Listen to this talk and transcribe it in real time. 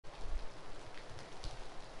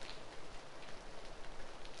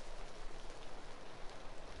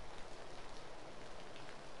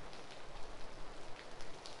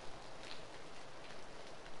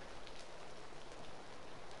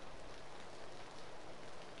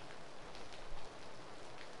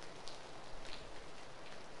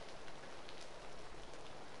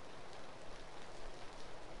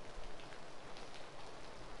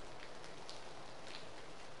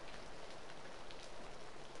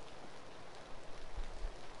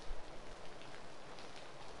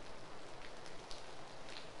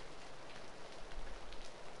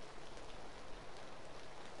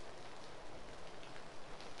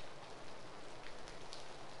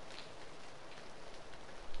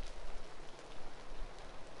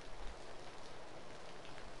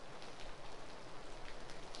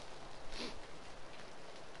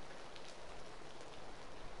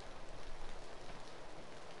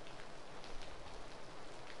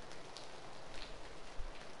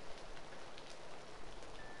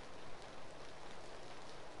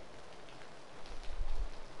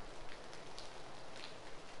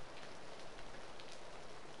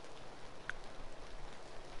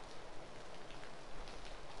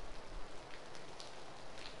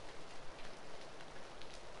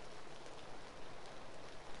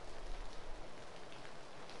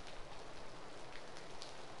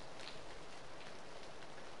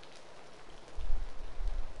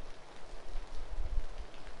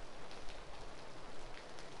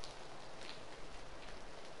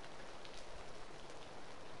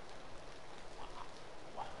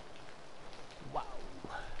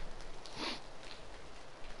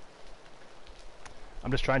I'm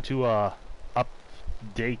just trying to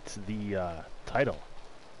update the title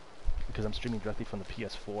because I'm streaming directly from the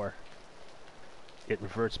PS4. It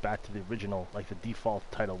reverts back to the original, like the default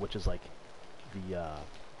title, which is like the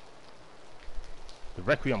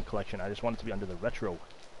Requiem collection. I just want it to be under the retro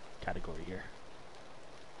category here.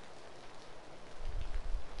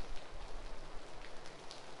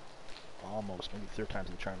 Almost, maybe third time's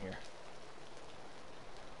the charm here.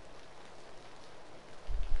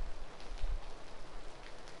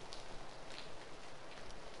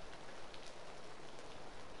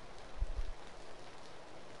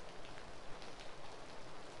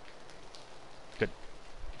 Good.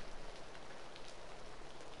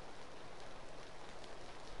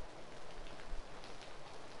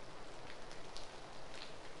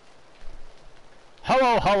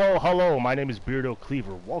 Hello, hello, hello. My name is Beardo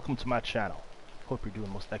Cleaver. Welcome to my channel. Hope you're doing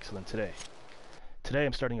most excellent today. Today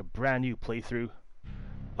I'm starting a brand new playthrough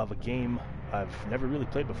of a game I've never really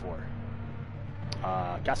played before.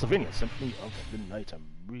 Castlevania, Symphony of the Night. I'm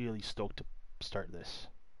really stoked to start this.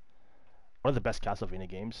 One of the best Castlevania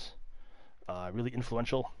games. Really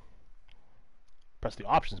influential. Press the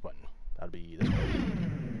options button. That'd be this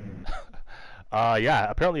one. Yeah,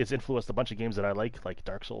 apparently it's influenced a bunch of games that I like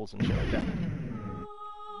Dark Souls and shit like that.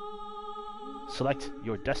 Select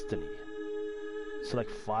your destiny. Select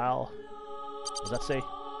file. What does that say?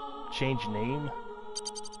 Change name.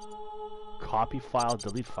 Copy file,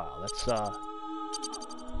 delete file. That's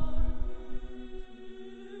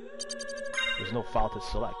there's no file to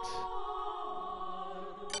select.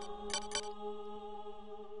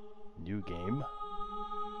 New game.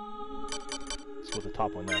 Let's go with the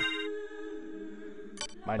top one there.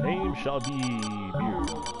 My name shall be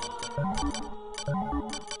Beardo.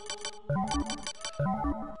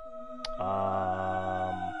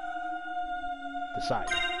 Decide.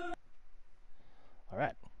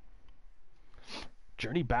 Alright.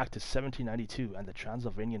 Journey back to 1792 and the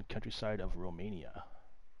Transylvanian countryside of Romania.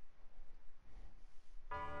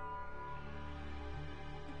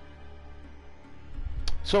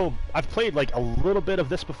 So, I've played like a little bit of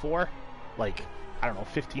this before. Like, I don't know,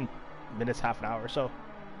 15 minutes, half an hour or so.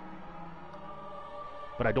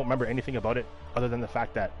 But I don't remember anything about it other than the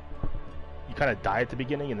fact that you kind of die at the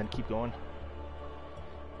beginning and then keep going.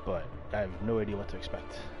 But I have no idea what to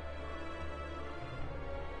expect.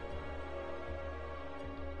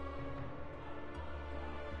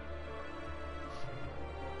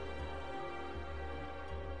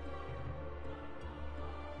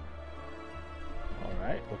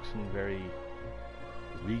 Alright, looks very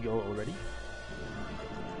regal already.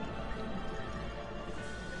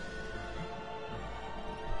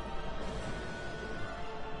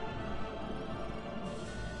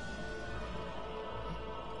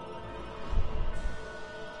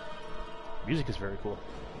 Music is very cool.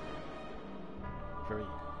 Very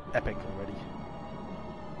epic already.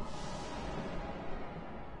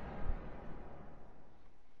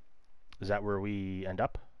 Is that where we end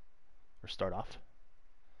up? Or start off?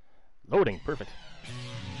 Loading, perfect.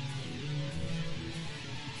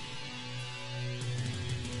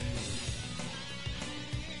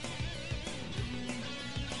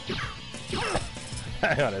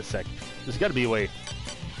 Hang on a sec. There's gotta be a way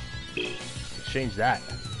to change that.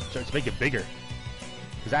 Let's make it bigger.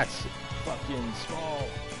 Because that's fucking small.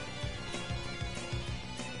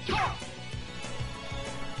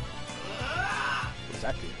 What does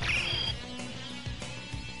that do?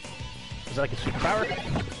 Is that like a superpower?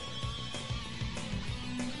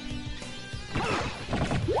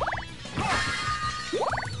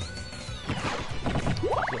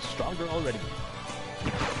 I feel stronger already.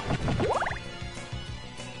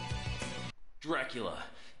 Dracula,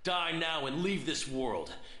 die now and leave this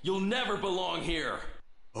world. You'll never belong here.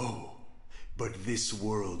 Oh, but this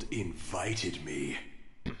world invited me.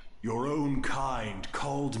 Your own kind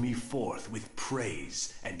called me forth with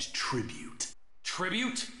praise and tribute.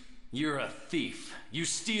 Tribute? You're a thief. You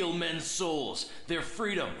steal men's souls, their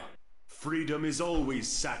freedom. Freedom is always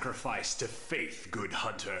sacrificed to faith, good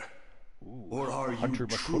hunter. Ooh, or are hunter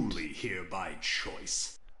you truly here by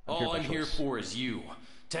choice? All I'm here for is you.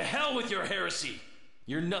 To hell with your heresy!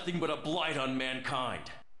 You're nothing but a blight on mankind.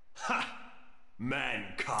 Ha!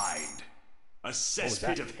 Mankind. A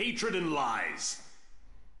cesspit of hatred and lies.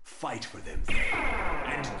 Fight for them,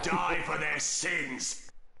 and die for their sins!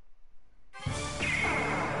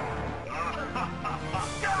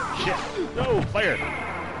 Shit! No! Fire!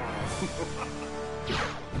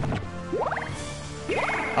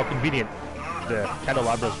 How convenient. The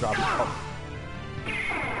candelabras drop. Oh.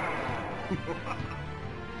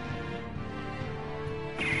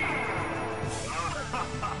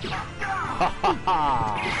 Ha ha ha!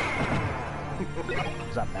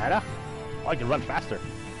 Is that mana? Oh, I can run faster.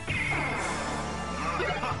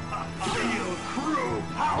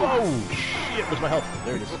 Oh shit, where's my health?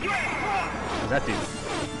 There it is. What's that do?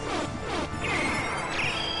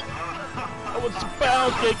 Oh, it's a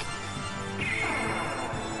pound cake!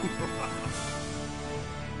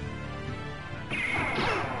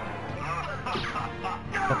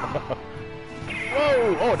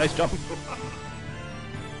 Whoa! Oh, nice jump.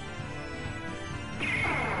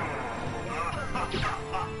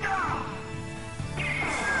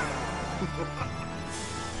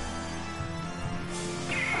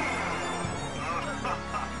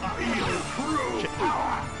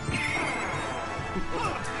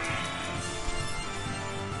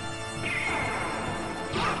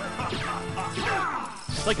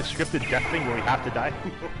 It's like a scripted death thing where we have to die.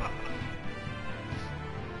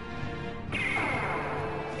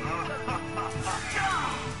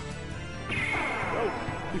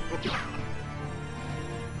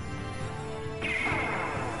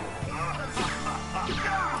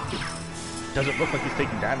 Doesn't look like he's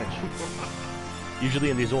taking damage.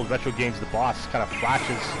 Usually in these old retro games, the boss kind of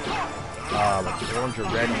flashes like orange or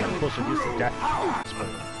red and closer to death. But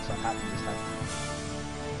it's not happening this time.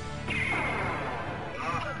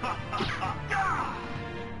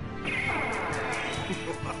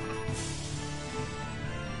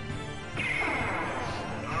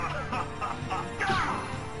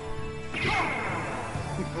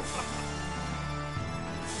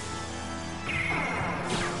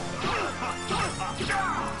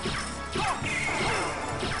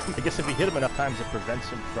 I guess if we hit him enough times, it prevents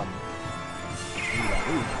him from doing that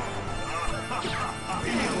move.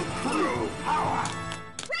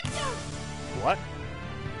 Richter! What?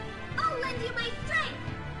 I'll lend you my strength!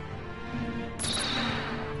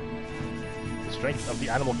 The strength of the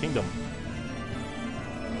animal kingdom.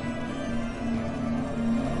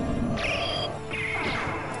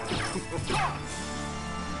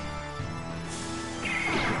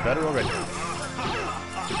 You're better already.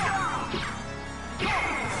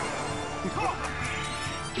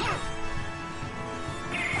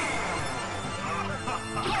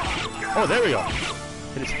 Oh, there we go.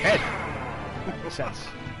 Hit his head. That makes sense.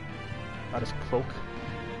 Not his cloak.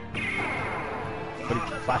 But he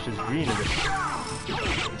flashes green in this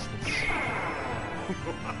instance.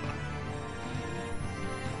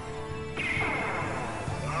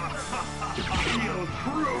 Feel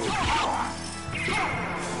true power!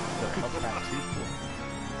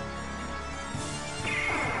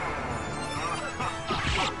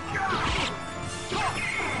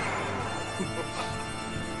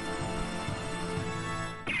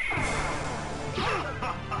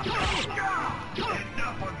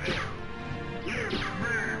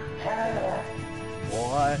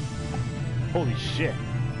 What? Holy shit.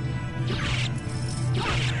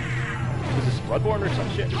 Is this Bloodborne or some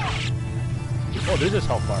shit? Oh, there's this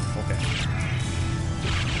health bar. Okay.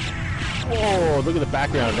 Whoa, look at the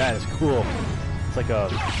background of that. It's cool. It's like a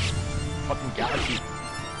fucking galaxy.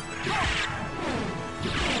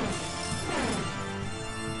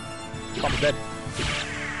 Almost dead.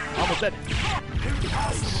 Almost dead.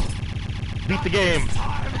 Nice. Beat the game.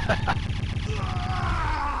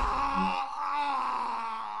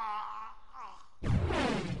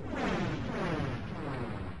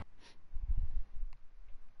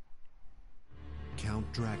 Count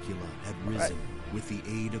Dracula had risen with the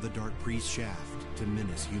aid of the Dark Priest shaft to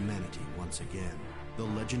menace humanity once again. The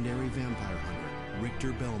legendary vampire hunter,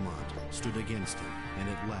 Richter Belmont, stood against him and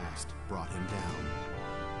at last brought him down.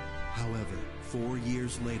 However, 4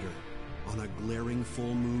 years later, on a glaring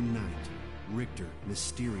full moon night, Richter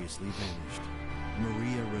mysteriously vanished.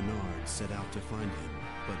 Maria Renard set out to find him,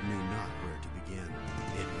 but knew not where to begin.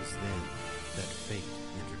 It was then that fate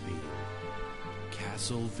intervened.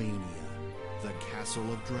 Castlevania, the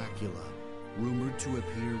Castle of Dracula, rumored to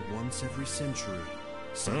appear once every century,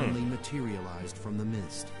 suddenly materialized from the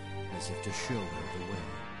mist, as if to show her the way.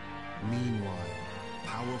 Meanwhile,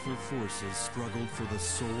 powerful forces struggled for the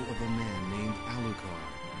soul of a man named Alucard.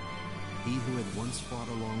 He who had once fought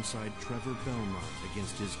alongside Trevor Belmont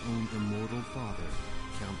against his own immortal father,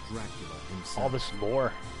 Count Dracula himself. All this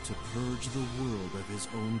lore. To purge the world of his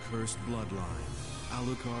own cursed bloodline,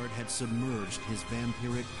 Alucard had submerged his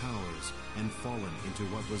vampiric powers and fallen into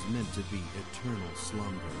what was meant to be eternal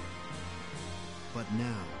slumber. But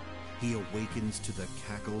now, he awakens to the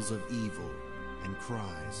cackles of evil and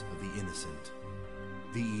cries of the innocent.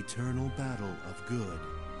 The eternal battle of good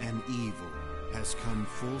and evil has come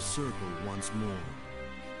full circle once more.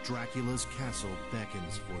 Dracula's castle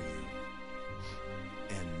beckons for you,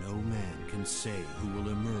 and no man can say who will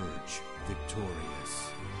emerge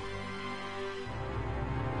victorious.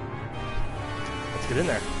 get in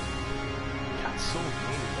there.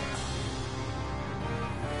 Castlevania.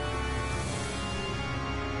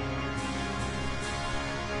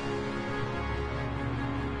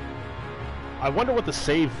 I wonder what the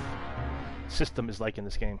save system is like in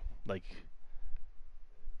this game. Like,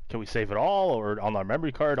 can we save it all, or on our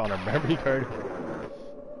memory card? On our memory card,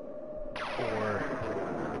 or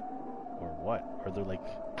what? Are there like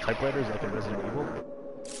typewriters like in Resident Evil?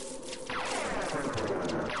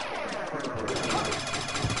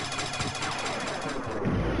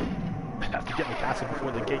 I have to get in the castle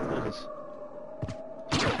before the gate closes.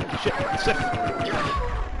 Shit, sick.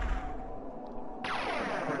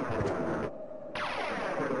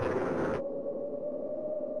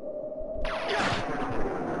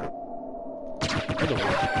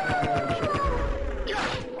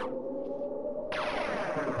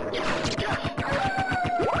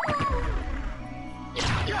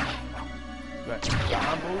 Got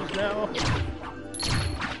combos now.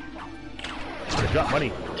 Gotta drop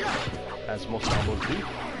money, as most combos do.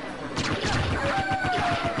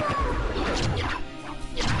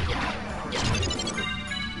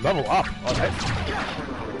 Level up, alright.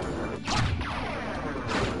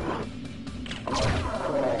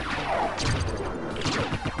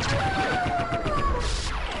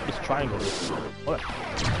 This triangle is... What?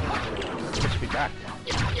 Let's be back.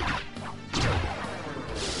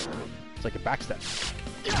 It's like a backstep.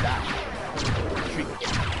 Dash. Retreat.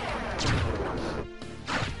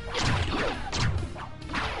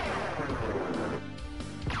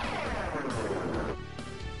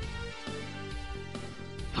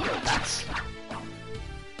 That's...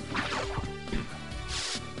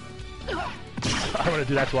 I want to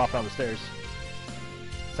do that to walk down the stairs.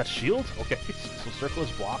 Is that shield? Okay, so circle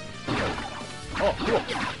is block. Oh, cool.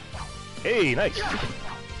 Hey, nice.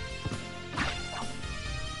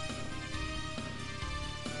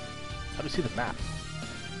 How do you see the map?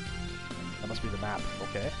 That must be the map,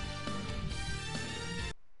 okay.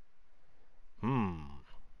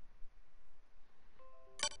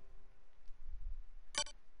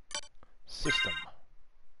 System.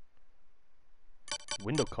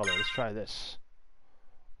 Window color, let's try this.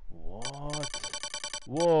 What?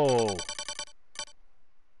 Whoa!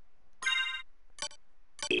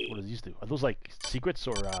 What does these do? Are those like secrets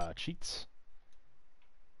or cheats?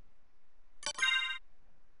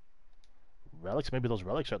 Relics? Maybe those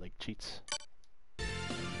relics are like cheats.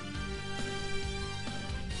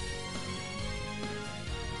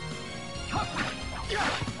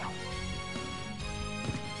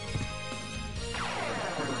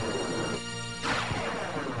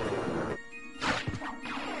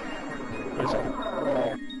 What is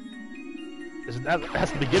it?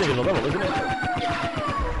 That's the beginning of the level, isn't it?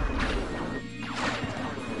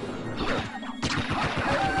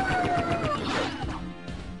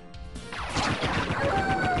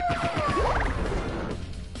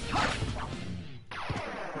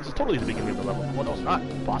 This is totally the beginning of the level. Well, no, it's not.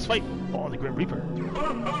 Boss fight? Oh, the Grim Reaper.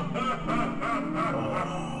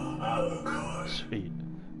 Alucard. Sweet.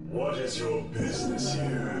 What is your business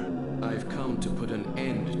here? I've come to put an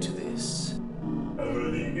end to this.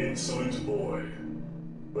 Ever the insolent boy.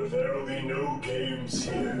 But there will be no games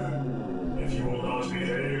here. If you will not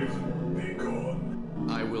behave, be gone.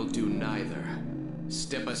 I will do neither.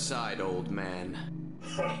 Step aside, old man.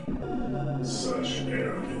 Such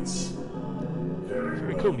arrogance.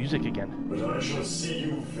 Very cool music again. But I shall see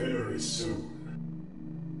you very soon.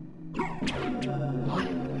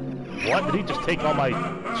 What? Did he just take all my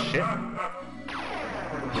shit?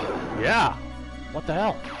 Yeah. What the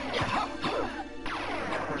hell?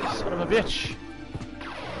 Son of a bitch.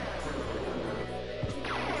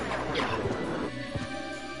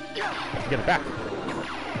 Have to get it back.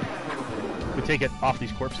 We take it off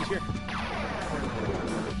these corpses here.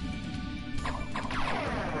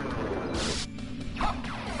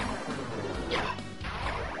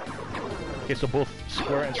 Okay, so both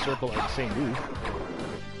square and circle are the same move.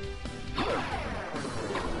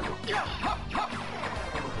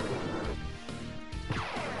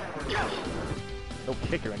 No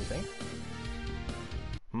kick or anything.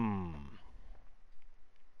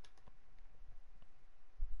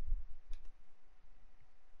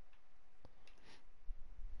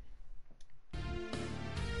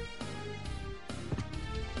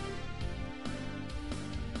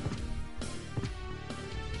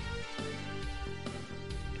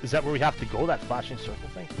 Is that where we have to go, that flashing circle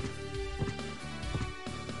thing?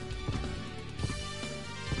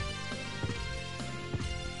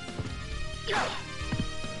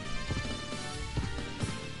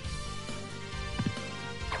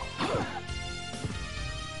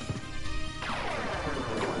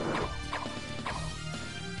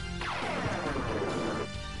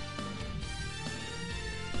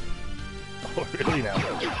 Oh, really now?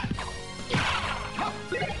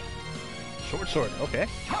 Short sword, okay.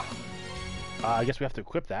 I guess we have to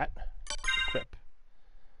equip that. Equip.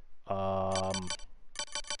 Oh,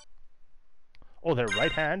 their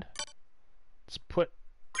right hand. Let's put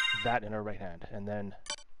that in our right hand, and then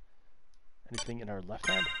anything in our left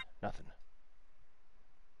hand? Nothing.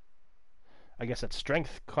 I guess that's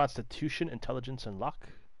strength, constitution, intelligence, and luck.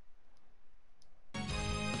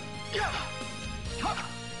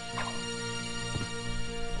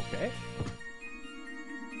 Okay.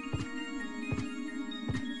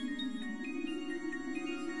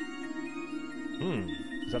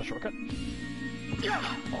 Is that a shortcut?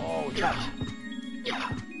 Oh, trapped.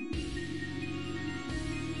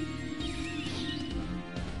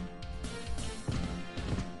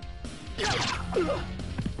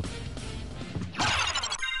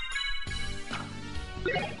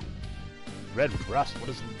 Red rust. What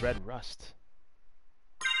is red rust?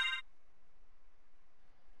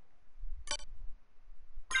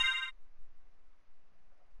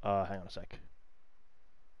 Hang on a sec.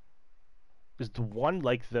 Is the one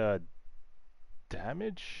like the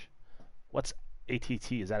damage? What's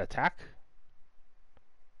ATT? Is that attack?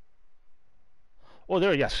 Oh,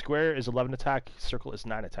 there, yeah. Square is 11 attack. Circle is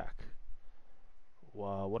 9 attack.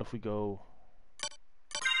 What if we go...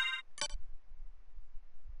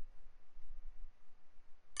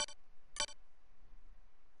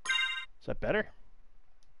 Is that better?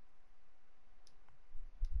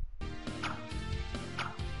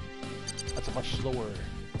 That's a much slower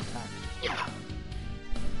attack.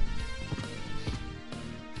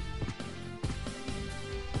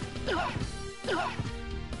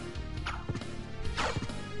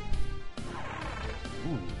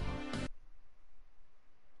 Ooh.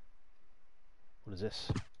 What is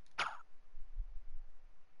this?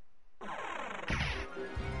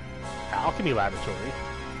 Alchemy Laboratory.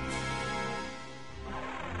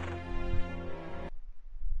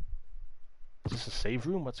 Is this a save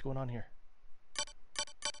room? What's going on here?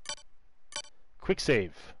 Quick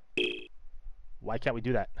save. Why can't we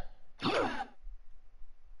do that?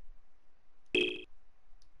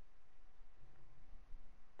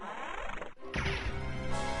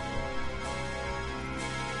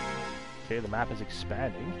 Okay, the map is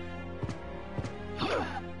expanding.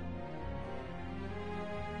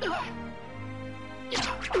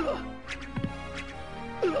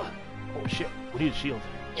 Oh shit, we need a shield.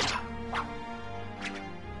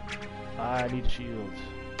 I need a shield.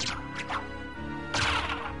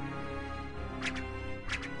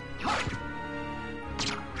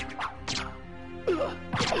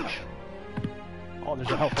 Oh,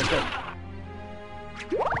 there's a health right there.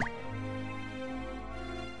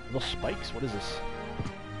 Little spikes? What is this?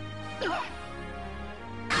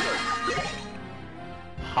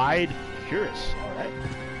 Hide Curus. Alright.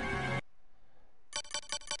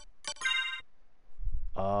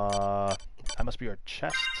 That must be our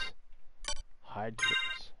chest. Hide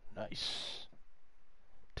Curus. Nice.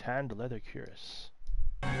 Tanned leather Curus.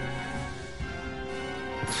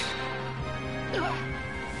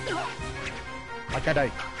 Why can't I?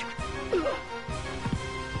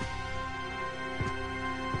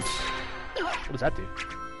 What does that do?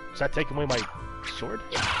 Does that take away my sword?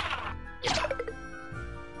 Uh-oh,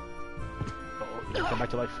 he's gonna come back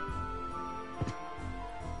to life.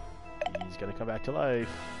 He's gonna come back to life.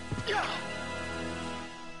 I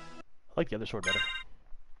like the other sword better.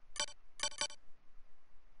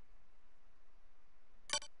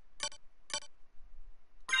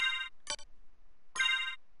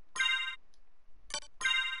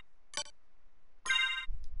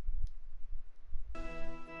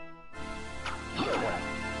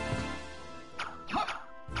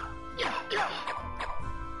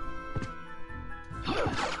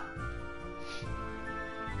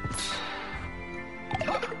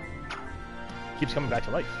 Keeps coming back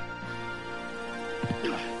to life.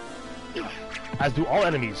 As do all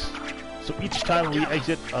enemies. So each time we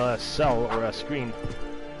exit a cell or a screen,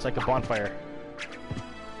 it's like a bonfire.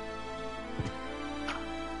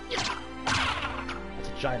 That's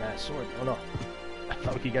a giant ass sword. Oh no. I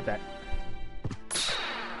thought we could get that.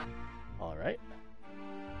 Alright.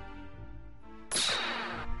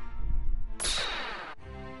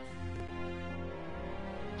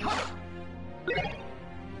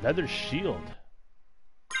 Leather shield.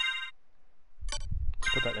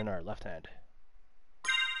 Let's put that in our left hand.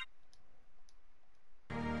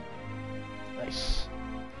 Nice.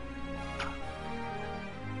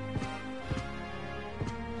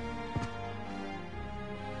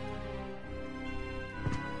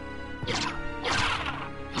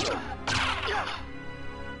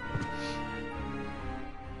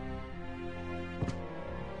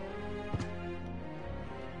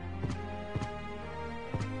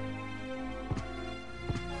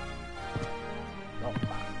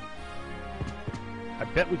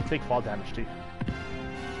 we can take fall damage too.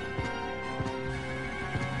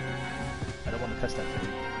 I don't want to test that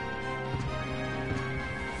theory.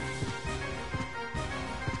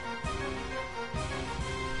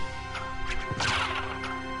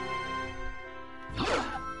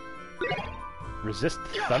 Resist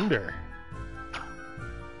thunder.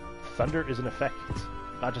 Thunder is an effect.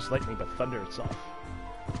 Not just lightning, but thunder itself.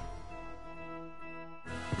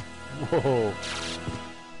 Whoa.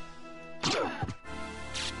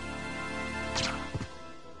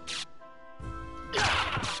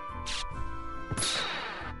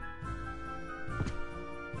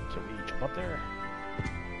 Can we jump up there?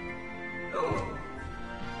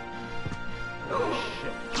 Oh,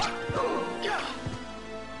 shit.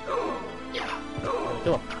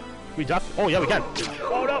 Kill him. Can we duck? Oh, yeah, we can.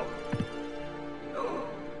 Oh, no.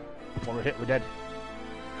 One more hit, we're dead.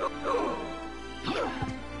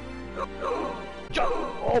 Jump!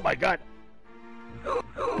 Oh my god!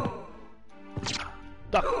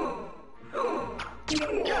 Duck!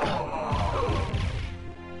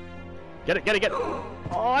 Get it, get it, get it!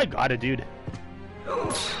 Oh, I got it, dude.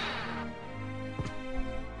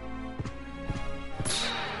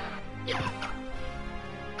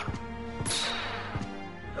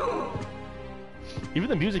 Even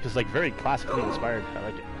the music is like very classically inspired. I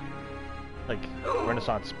like it. Like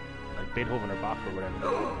Renaissance, like Beethoven or Bach or whatever.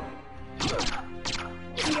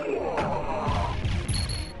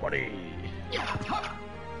 20.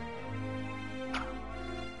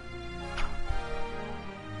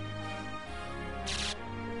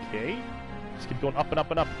 Okay, let's keep going up and up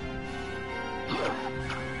and up.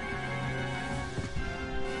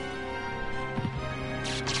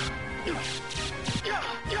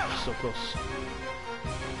 So close.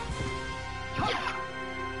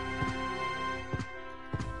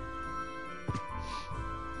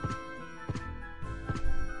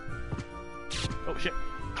 Oh shit.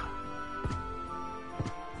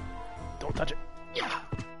 Don't touch it.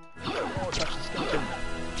 Don't touch the skeleton.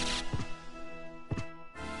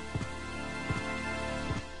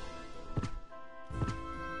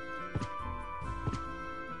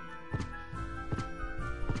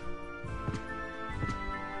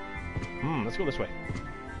 Let's go this way.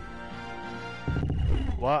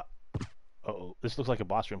 What? Uh-oh. This looks like a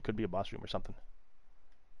boss room. Could be a boss room or something.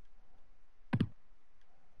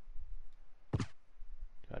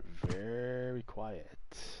 Got very quiet.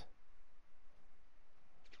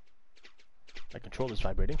 My controller's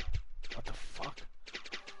vibrating. What the fuck?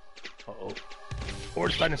 Uh-oh. Or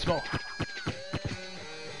it's starting to smell.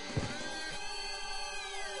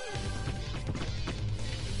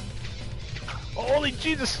 Holy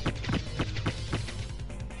Jesus!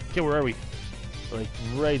 Okay, where are we? Like,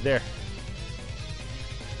 right there.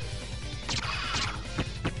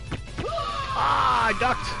 Ah, I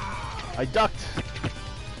ducked! I ducked!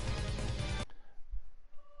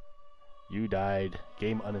 You died.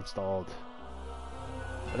 Game uninstalled.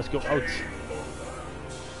 Let us go out.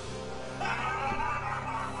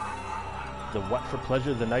 The what for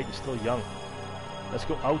pleasure? The night is still young. Let's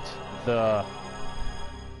go out the...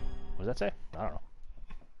 What does that say? I don't know.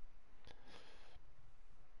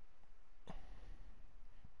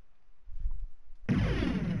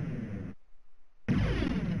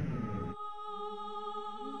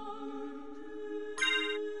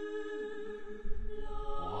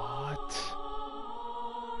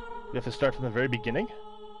 We have to start from the very beginning?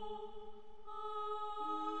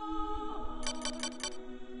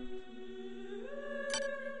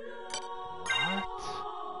 What?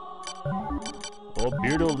 Oh,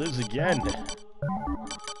 Beardo lives again. This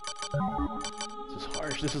is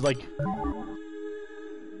harsh. This is like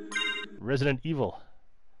Resident Evil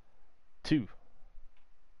 2.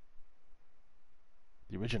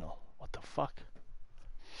 The original. What the fuck?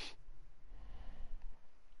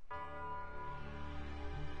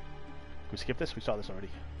 Can we skip this? We saw this already.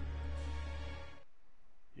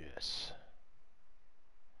 Yes.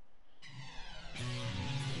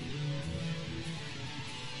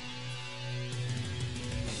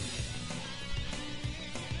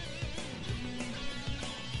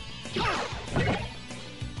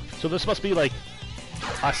 So this must be like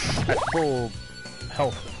us at full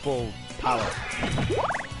health, full power.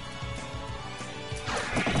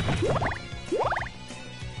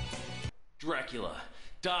 Dracula,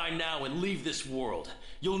 die now and leave this world.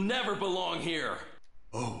 You'll never belong here.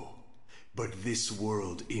 Oh, but this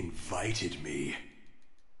world invited me.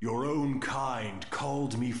 Your own kind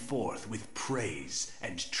called me forth with praise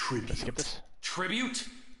and tribute. Let's skip this. Tribute?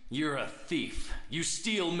 You're a thief. You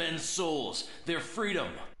steal men's souls, their freedom.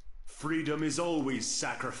 Freedom is always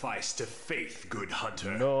sacrificed to faith, good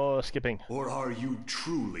hunter. No skipping. Or are you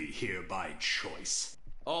truly here by choice?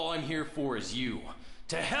 All I'm here for is you.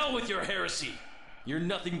 To hell with your heresy! You're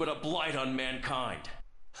nothing but a blight on mankind.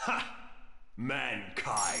 Ha!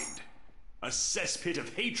 Mankind. A cesspit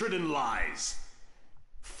of hatred and lies.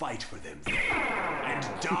 Fight for them, then, and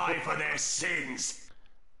die for their sins!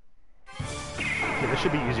 Okay, this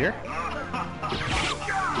should be easier.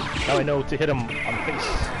 Now I know to hit him on the face.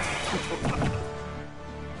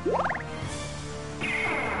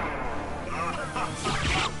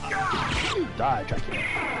 Die, Dracula.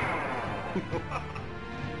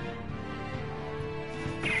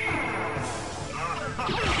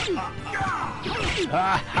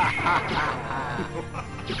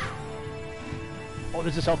 Oh,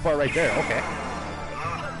 there's this health bar right there. Okay.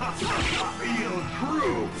 Feel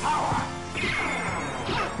true power!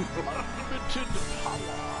 Unlimited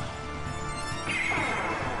power.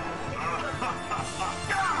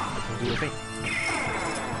 I can do a thing.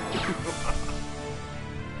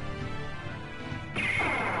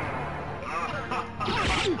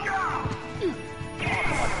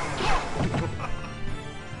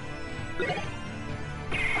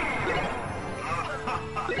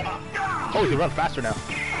 Oh, he can run faster now.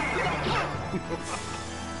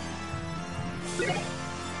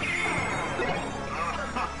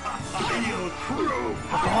 Feel true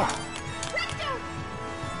power! Richter!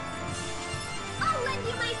 I'll lend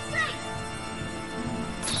you my strength!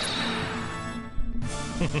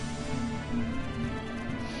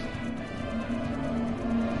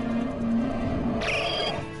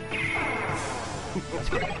 That's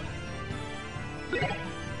good.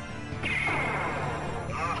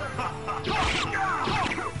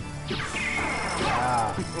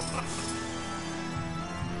 Ah.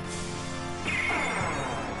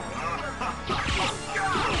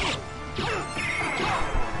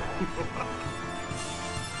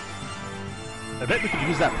 I bet we could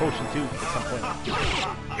use that potion too at some point.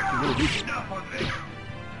 We really need it.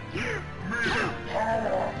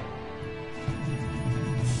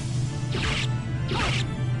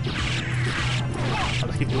 I'll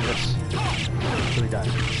just keep doing this until he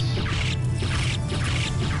dies.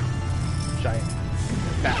 Giant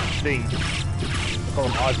fat thing. I call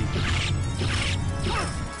him Ozzy.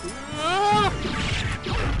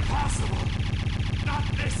 Impossible! Not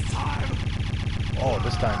this time! Oh,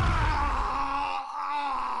 this time.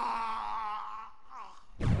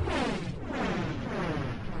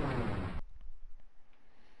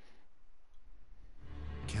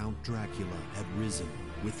 Count Dracula had risen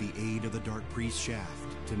with the aid of the Dark Priest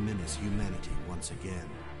shaft to menace humanity once again.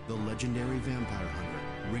 The legendary vampire hunter,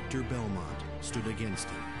 Richter Belmont, stood against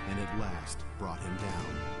him and at last brought him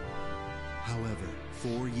down. However,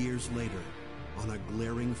 4 years later, on a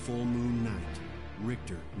glaring full moon night,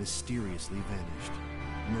 Richter mysteriously vanished.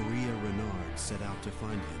 Maria Renard set out to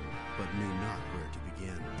find him, but knew not where to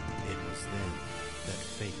begin. It was then that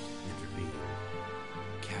fate intervened.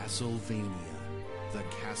 Castlevania, the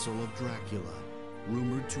Castle of Dracula,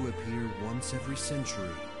 rumored to appear once every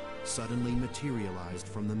century, suddenly materialized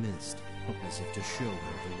from the mist, as if to show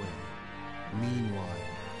her the way. Meanwhile,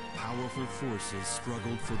 powerful forces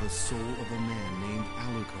struggled for the soul of a man named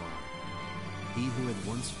Alucard. He who had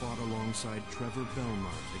once fought alongside Trevor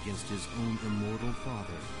Belmont against his own immortal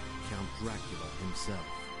father, Count Dracula himself.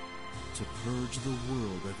 To purge the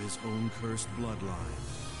world of his own cursed bloodline,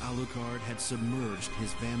 Alucard had submerged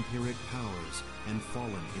his vampiric powers and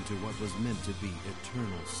fallen into what was meant to be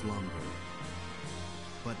eternal slumber.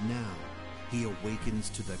 But now, he awakens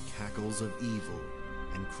to the cackles of evil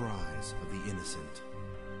and cries of the innocent.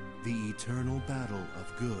 The eternal battle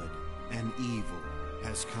of good and evil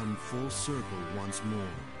has come full circle once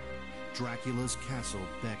more. Dracula's castle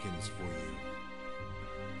beckons for you.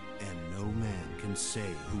 And no man can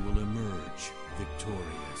say who will emerge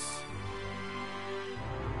victorious.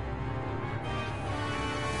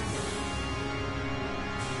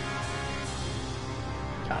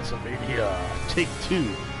 Castlevania, take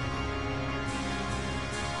 2.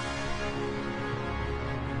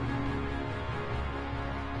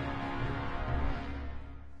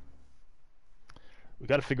 We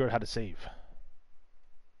gotta figure out how to save.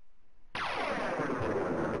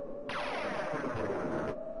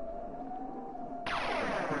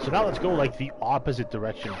 So now let's go like the opposite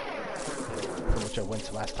direction from which I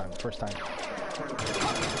went last time, the first time.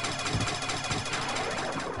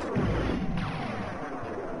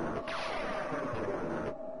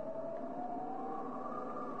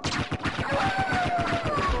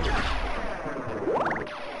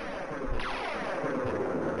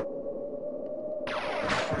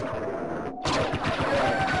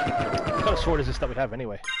 What kind of sword is this that we have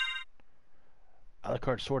anyway?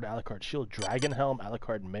 Alucard sword, Alucard shield, dragon helm,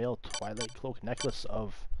 Alucard mail, twilight cloak, necklace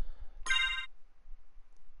of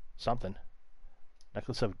something.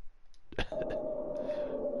 Necklace of...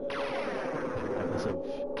 Necklace of...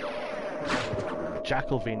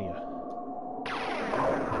 Castlevania.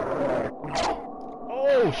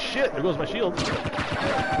 Oh shit! There goes my shield.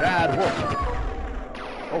 Bad wolf.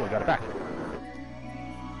 Oh, we got it back.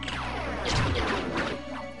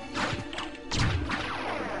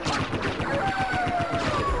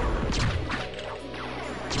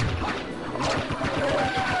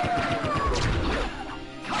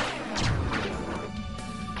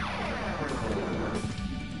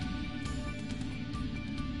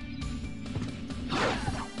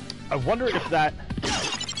 I wonder if that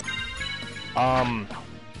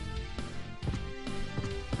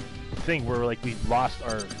thing where like we lost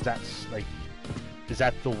our, that's like, is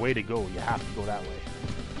that the way to go? You have to go that way.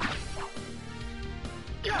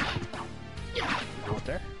 Go up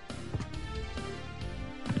there.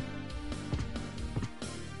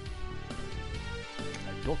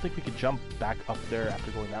 I don't think we could jump back up there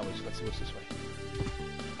after going that way, so let's see what's this way.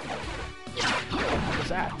 What's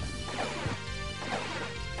that?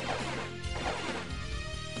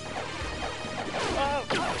 Oh,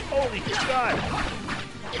 holy God!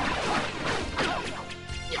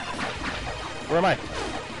 Where am I?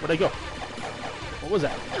 Where'd I go? What was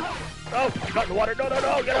that? Oh, got in the water! No, no,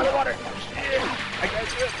 no! Get out of the water! Shit! I can't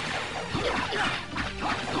swim!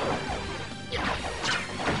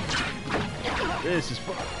 This is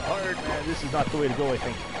hard, man. This is not the way to go, I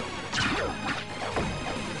think.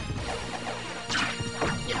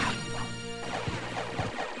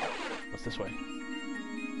 What's this way?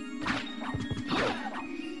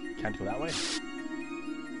 Can't go that way.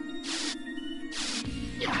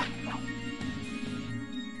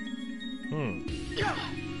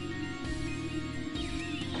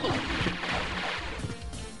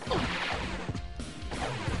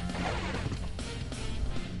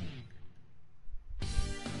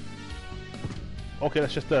 Okay,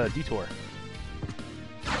 that's just a detour.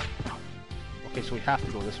 Okay, so we have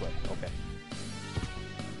to go this way. Okay.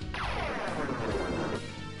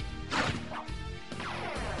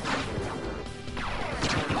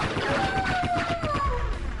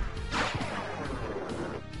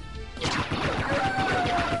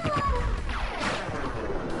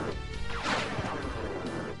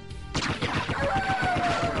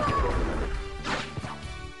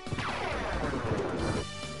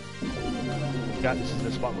 God, this is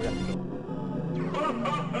the spot where we have to go.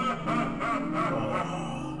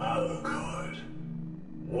 Alucard,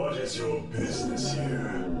 what is your business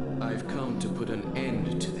here? I've come to put an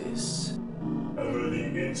end to this. Ever the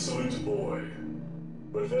insolent boy.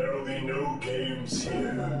 But there will be no games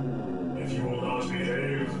here. If you will not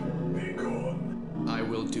behave, be gone. I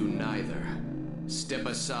will do neither. Step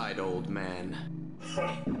aside, old man.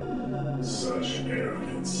 Such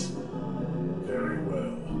arrogance. Very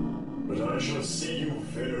well. But I shall see you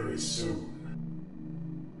very soon.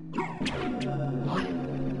 A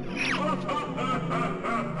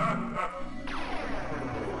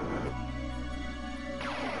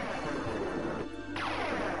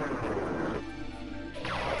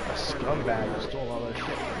scumbag who stole all that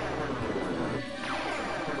shit.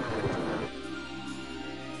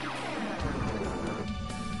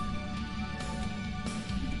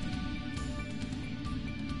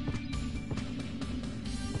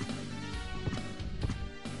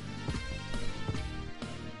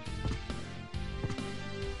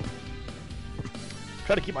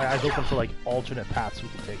 Try to keep my eyes open for like alternate paths we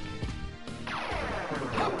can take.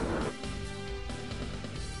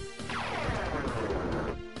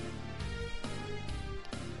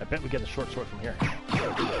 I bet we get a short sword from here.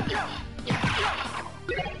 Yes.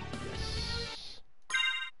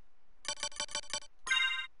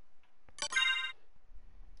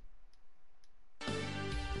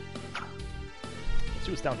 Let's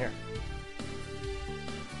see what's down here.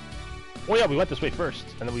 Oh yeah, we went this way first,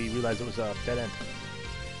 and then we realized it was a dead end.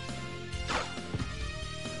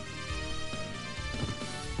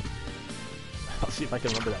 I'll see if I can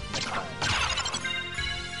remember that next time.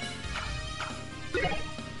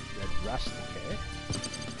 Red rust, okay.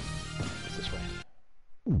 It's this way.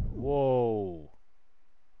 Whoa.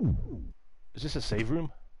 Is this a save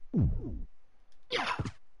room?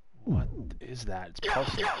 What is that? It's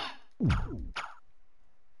pulsing.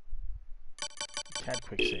 Can't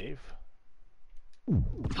quick save.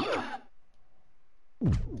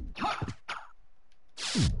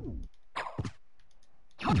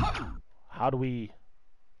 How do we...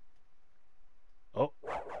 Oh,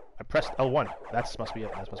 I pressed L1. That must be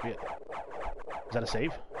it. That must be it. Is that a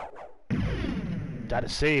save? Data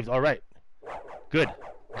saved. All right. Good.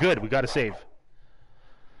 Good. We got a save.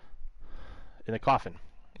 In the coffin.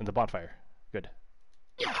 In the bonfire. Good.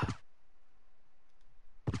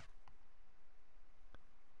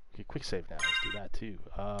 quick save now. Let's do that too.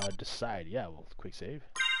 Decide. Yeah, we'll quick save.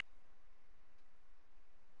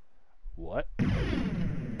 What?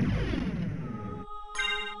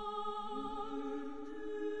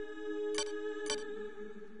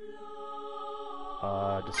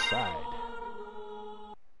 Decide.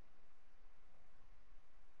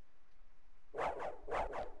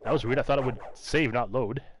 That was weird. I thought it would save, not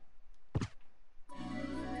load.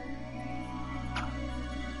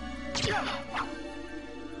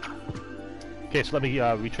 Okay, so let me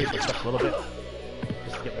retrace my steps a little bit,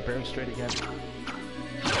 just to get my bearings straight again.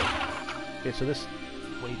 Okay, so this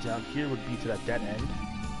way down here would be to that dead end.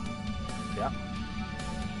 Yeah.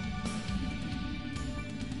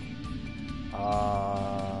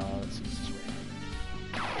 Let's see, this way.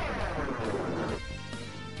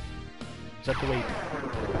 Is that the way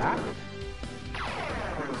back?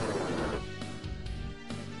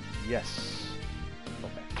 Yes.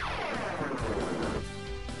 Okay.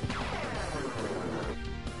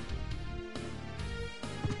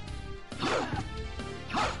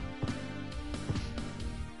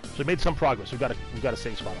 So we made some progress. We've got a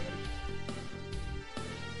safe spot already.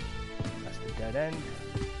 That's the dead end.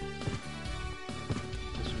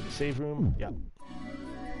 This is the save room. Yep.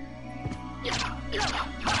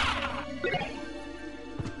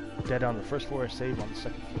 Dead on the first floor, save on the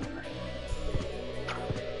second floor.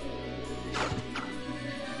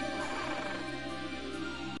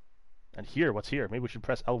 And here, what's here? Maybe we should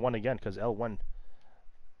press L1 again, because L1... Is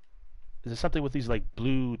there something with these, like,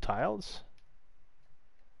 blue tiles?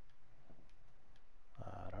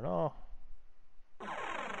 I don't know.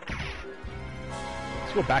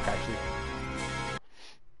 Let's go back, actually.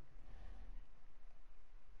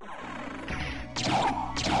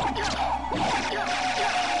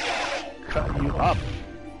 Cut you up.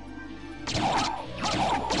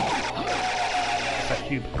 What's that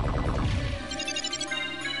cube?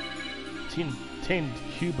 Tamed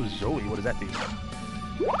cube of Zoe. What does that do?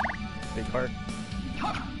 Big heart.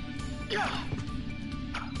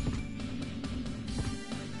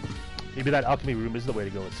 Maybe that alchemy room is the way to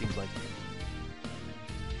go, it seems like.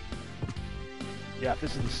 Yeah, if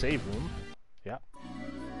this is the save room. Yeah.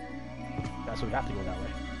 Yeah, so we have to go that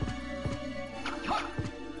way.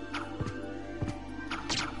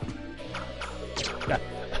 Yeah.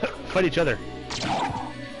 Fight each other.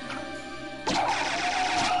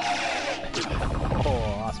 Oh,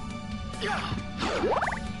 awesome.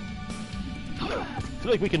 I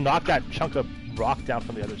feel like we can knock that chunk of rock down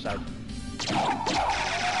from the other side.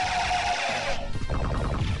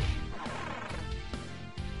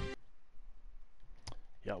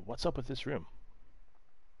 Yeah, what's up with this room?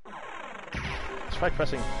 Let's try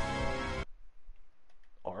pressing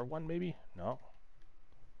R1 maybe? No.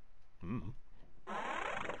 Let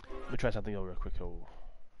me try something real quick.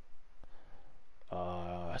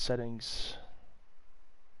 Settings.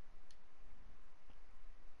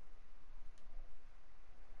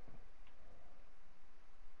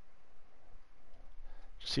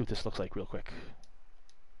 Just see what this looks like real quick.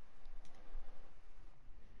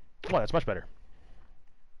 Oh, that's much better.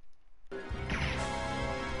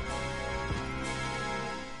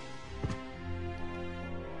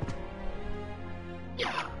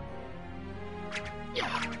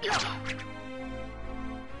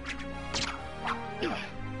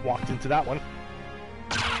 Walked into that one.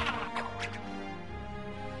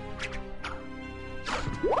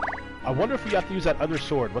 I wonder if we have to use that other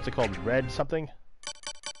sword. What's it called? Red something?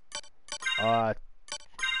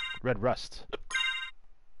 Red rust.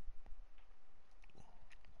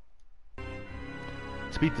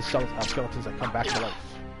 Let's beat the skeletons that come back to life.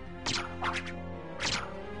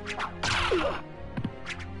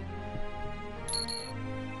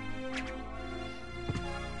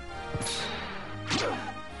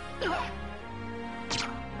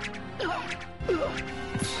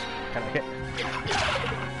 Can I hit?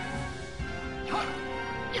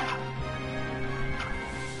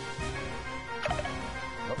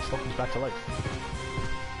 Nope, still comes back to life.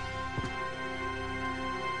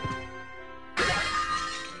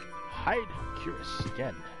 Hide Curious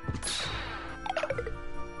again.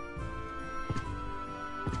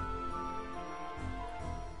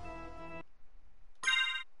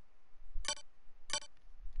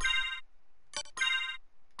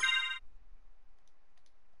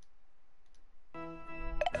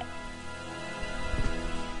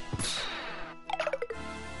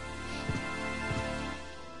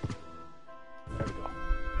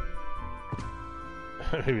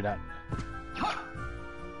 Maybe not.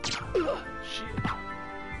 Shield.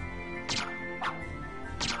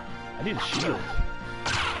 I need a shield. I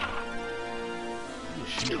need a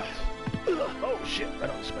shield. Oh shit, right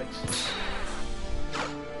on the spikes.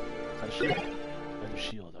 shield. Another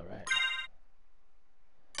shield, alright.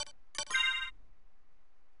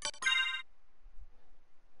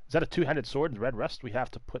 Is that a two-handed sword, the red rust? We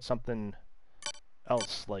have to put something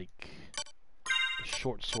else, like a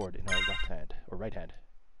short sword in our left hand, or right hand.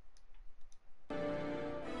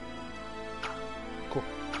 Cool.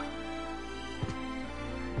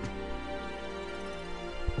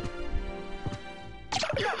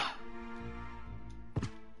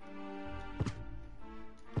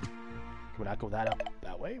 Can we not go that up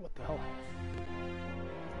that way? What the hell?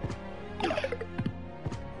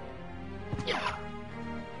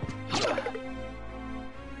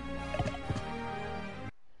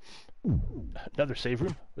 Another save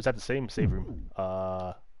room? Was that the same save room?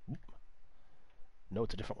 No,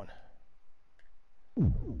 it's a different one.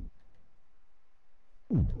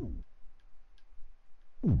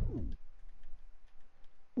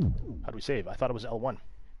 How do we save? I thought it was L1.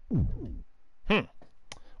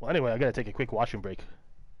 Well, anyway, I gotta take a quick washroom break.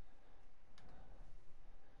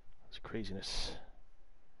 It's craziness.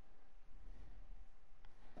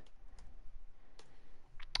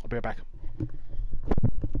 I'll be right back.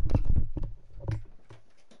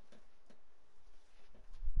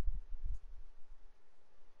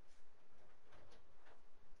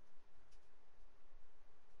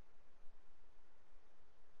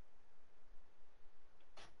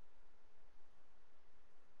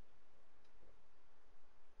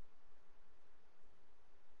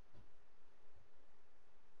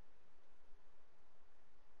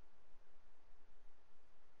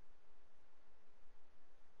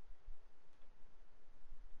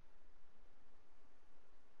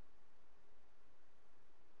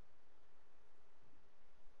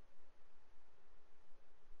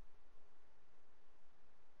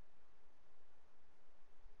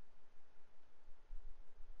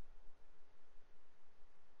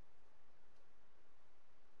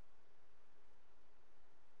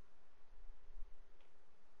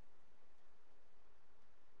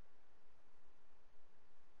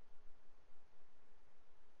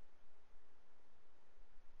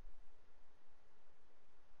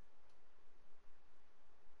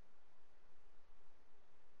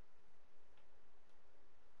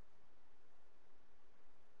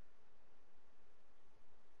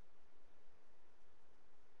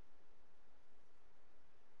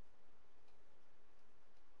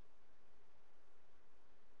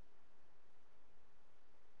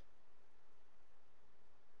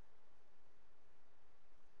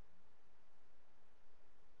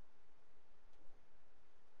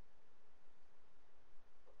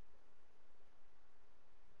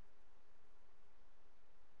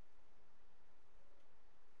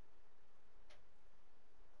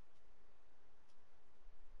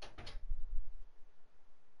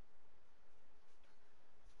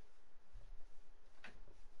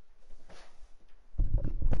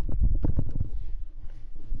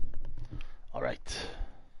 Alright.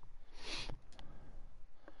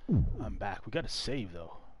 I'm back. We gotta save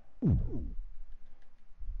though.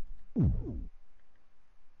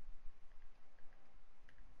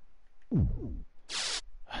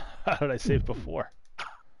 How did I save before?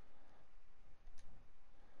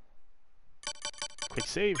 Quick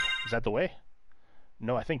save. Is that the way?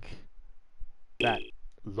 No, I think that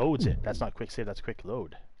loads it. That's not quick save, that's quick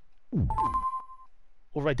load.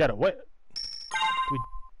 Overwrite data. What?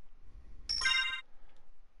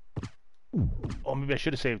 Oh, maybe I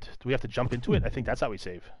should have saved. Do we have to jump into it? I think that's how we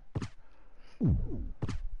save. Can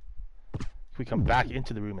we come back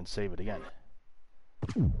into the room and save it again?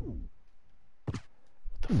 What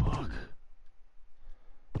the fuck?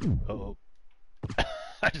 Uh-oh.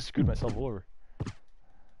 I just screwed myself over.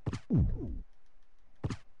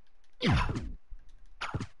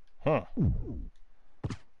 Huh.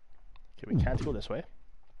 Okay, we can't go this way.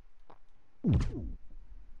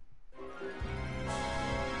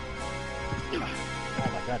 Oh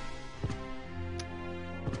my god.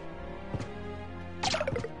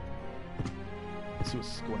 Let's see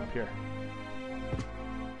what's going up here.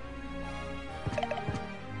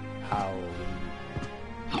 How?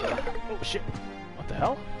 Oh shit. What the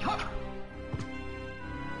hell?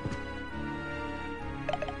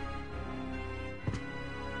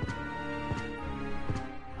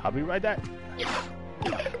 How do we ride that?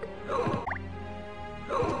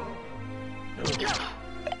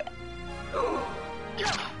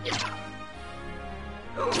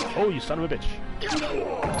 Oh, you son of a bitch. We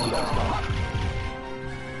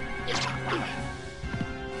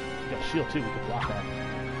got a shield too, we can block that.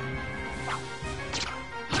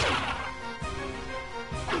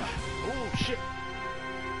 Oh shit.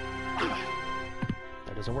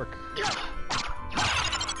 That doesn't work.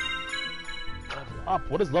 up.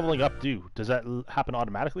 What does leveling up do? Does that happen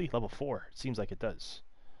automatically? Level 4. It seems like it does.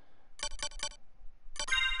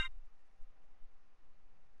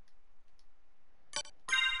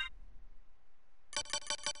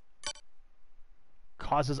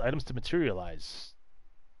 Causes items to materialize.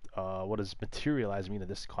 What does materialize mean in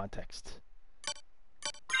this context?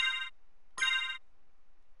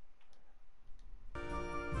 I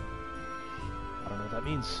don't know what that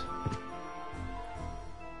means.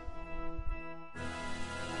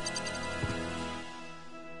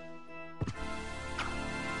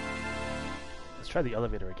 Let's try the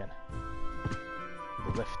elevator again.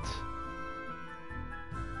 The lift.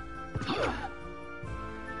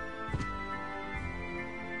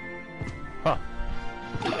 Huh.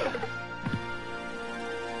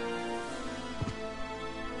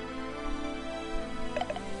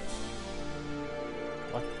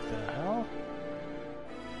 What the hell?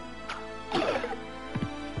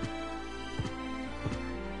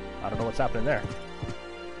 I don't know what's happening there.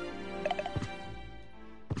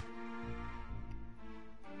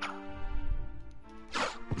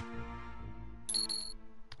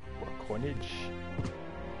 More coinage.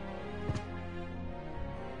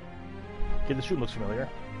 Okay, this room looks familiar.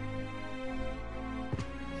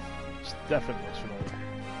 This definitely looks familiar.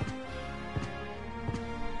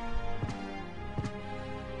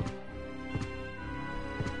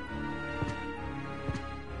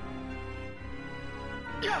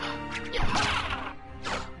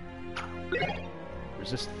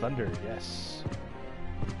 Resist thunder, yes.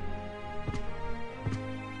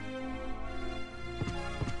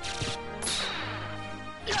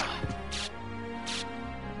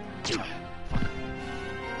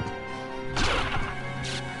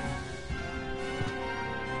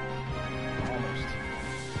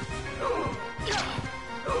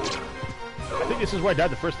 This is where I died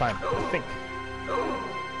the first time, I think.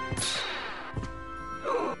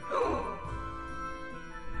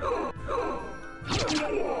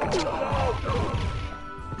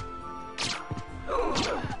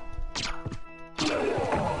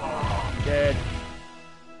 Dead.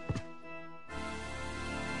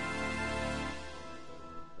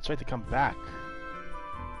 That's right, to come back.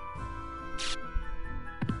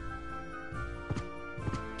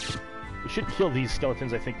 We should kill these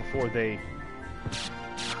skeletons, I think, before they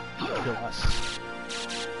kill us.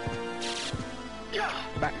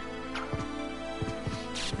 Back.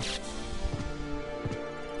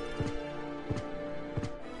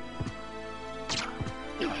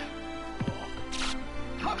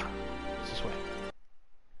 This way.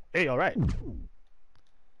 Hey, all right.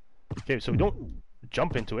 Okay, so we don't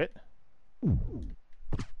jump into it. Is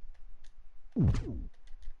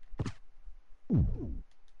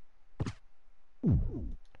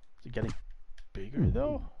it getting bigger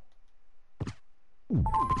though?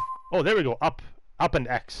 Oh, there we go. Up and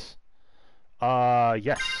X.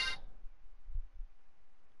 Yes.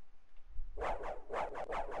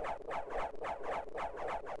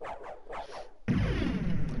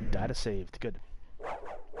 Data saved. Good.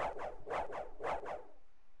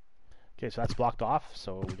 Okay, so that's blocked off,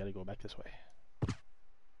 so we gotta go back this way.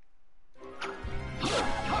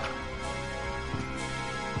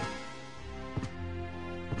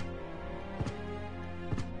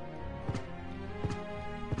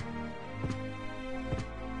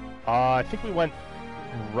 I think we went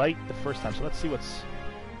right the first time, so let's see what's...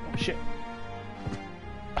 Oh, shit.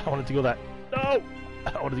 I wanted to go that... No!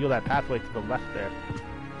 I wanted to go that pathway to the left there.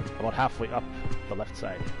 About halfway up the left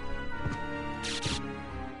side.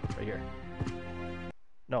 Right here.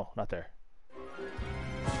 No, not there.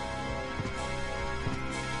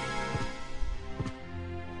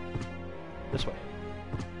 This way.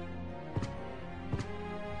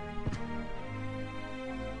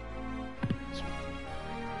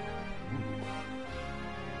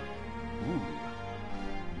 Ooh.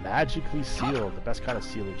 Magically sealed, the best kind of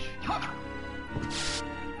sealage.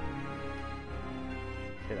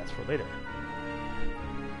 Okay, that's for later.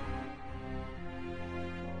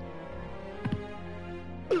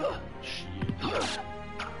 Shit.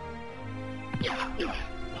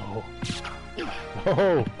 No.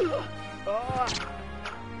 No!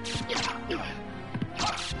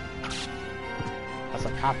 That's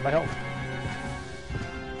like half my health.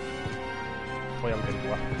 Oh yeah, I'm gonna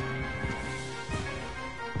go up.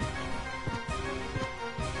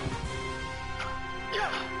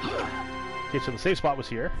 Okay, so the safe spot was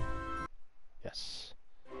here. Yes.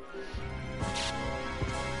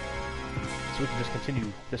 So we can just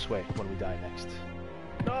continue this way when we die next.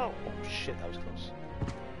 No! Oh shit, that was close.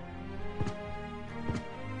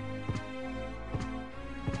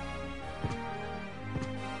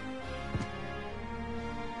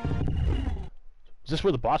 this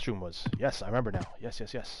where the boss room was? Yes, I remember now. Yes,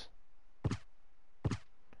 yes, yes.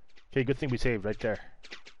 Okay, good thing we saved right there.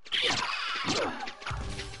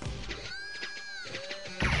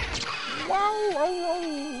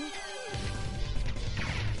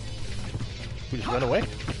 We just run away?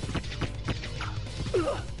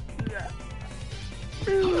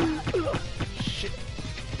 Shit.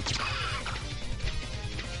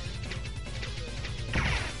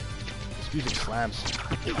 This music slams.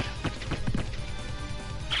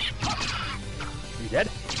 Are you dead?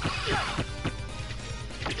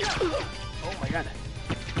 Oh my god.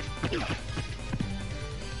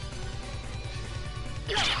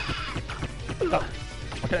 Oh,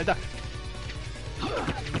 why can't I duck?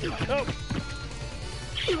 No.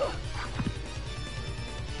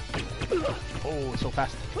 Oh, it's so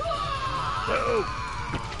fast. No.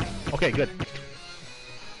 Okay, good.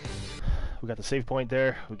 We got the save point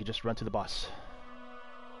there. We could just run to the boss.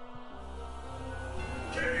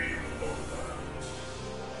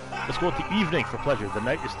 Let's go with the evening for pleasure. The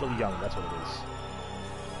night is still young. That's what it is.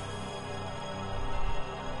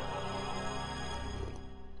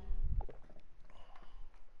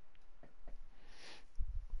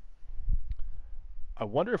 I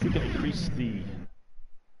wonder if we can increase the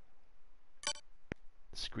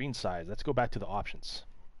screen size. Let's go back to the options.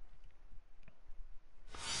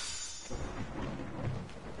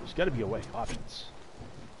 There's got to be a way. Options.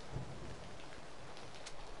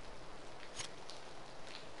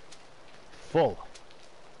 Full.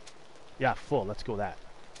 Yeah, full. Let's go that.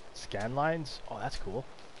 Scan lines. Oh, that's cool.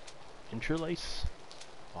 Interlace.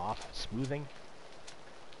 Off. Smoothing.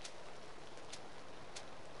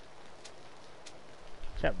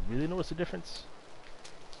 Can't really notice the difference.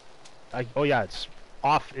 Oh yeah, it's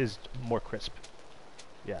off is more crisp.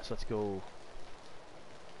 Yeah, so let's go.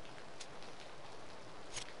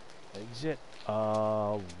 Exit.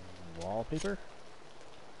 Wallpaper.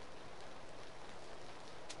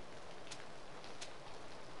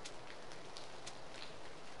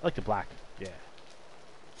 I like the black. Yeah.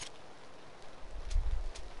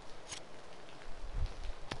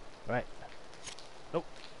 All right. Nope.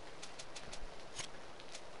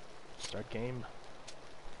 Start game.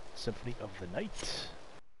 Symphony of the Night.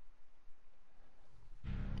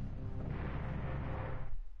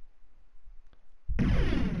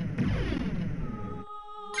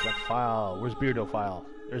 Select file. Where's Beardo file?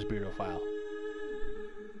 There's Beardo file.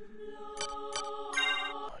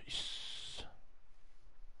 Nice.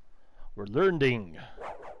 We're learning.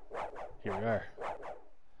 Here we are.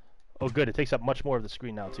 Oh good, it takes up much more of the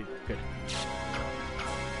screen now too. Good.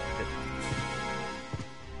 Good.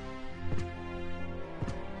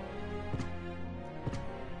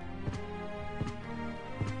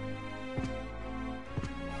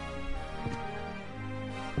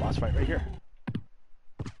 Boss fight right here.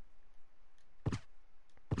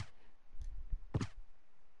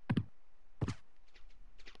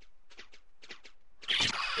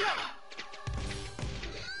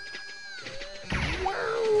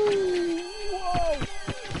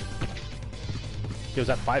 Okay, was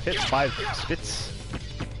that 5 hits? 5 spits?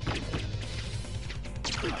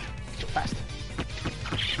 So fast.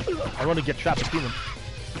 I want to get trapped between them.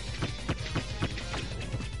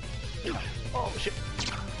 Oh shit.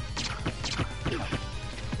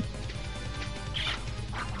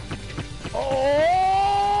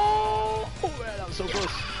 Oh man, that was so close.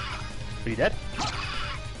 Are you dead?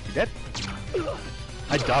 You dead?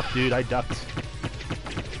 I ducked, dude. I ducked.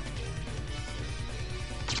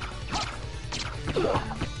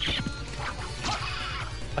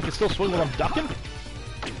 I can still swing while I'm ducking?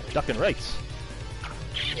 Ducking right.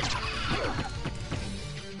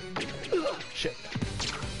 Shit.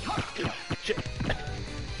 Shit.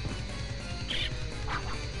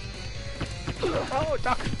 Oh,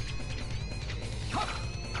 duck!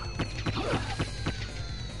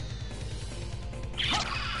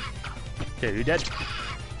 Okay, are you dead?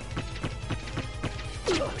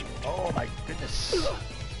 Oh my goodness.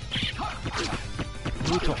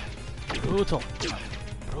 Brutal. Brutal.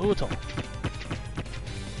 Brutal.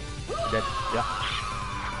 Dead. Yeah.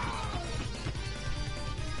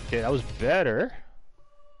 Okay, that was better.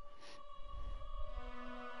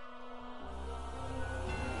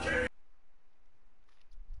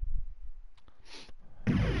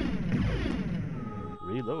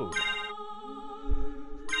 Reload.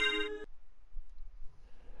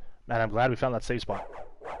 Man, I'm glad we found that save spot.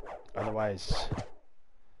 Otherwise,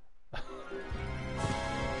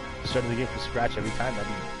 starting the game from scratch every time, that'd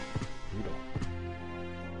be brutal.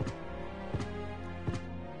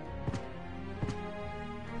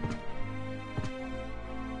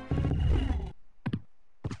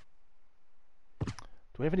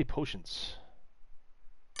 Do we have any potions?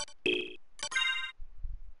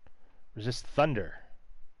 Resist thunder.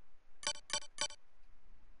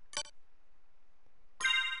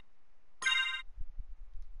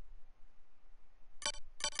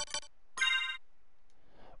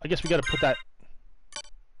 I guess we gotta put that...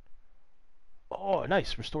 Oh,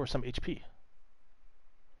 nice. Restore some HP.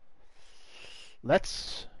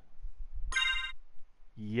 Let's...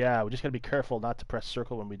 Yeah, we just gotta be careful not to press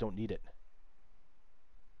circle when we don't need it.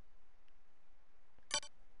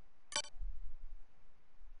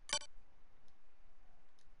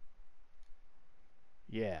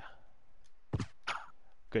 Yeah.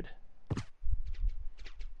 Good.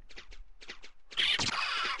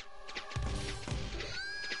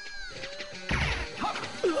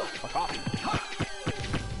 Fuck off.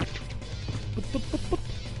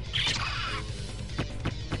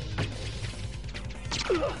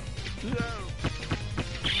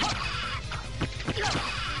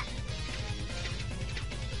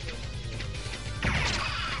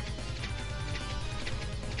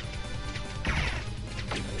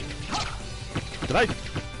 Did I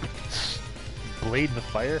blade the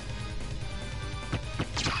fire?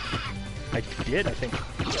 I did, I think.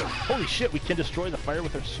 Holy shit, we can destroy the fire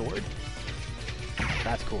with our sword?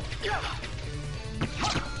 That's cool.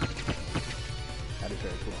 That is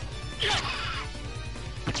very cool.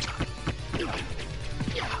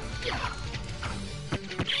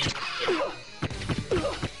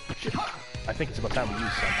 Shit. I think it's about time we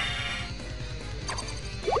use some.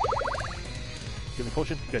 Healing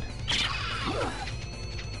potion? Good.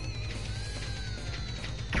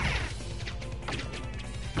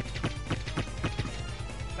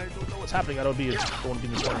 I don't know what's happening. I don't want to be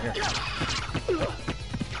in the corner here.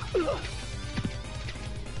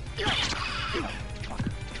 Fuck.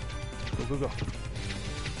 Go, go, go.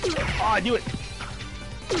 Oh, I knew it!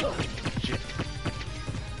 Shit.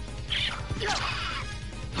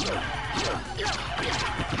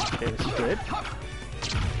 Okay, this is good.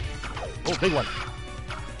 Oh, big one.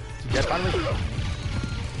 Is he dead finally?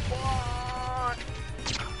 What?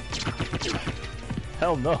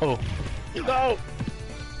 Hell no. No!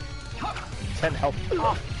 10 health.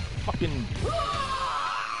 Oh, fucking...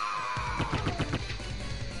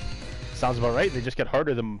 Sounds about right. They just get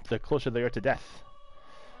harder the closer they are to death.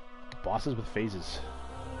 Bosses with phases.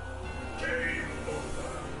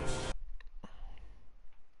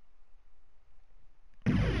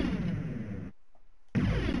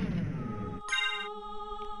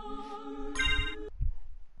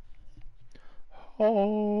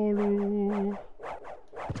 Hello.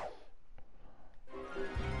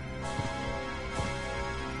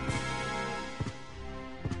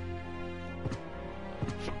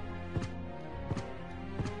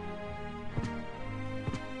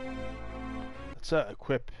 Let's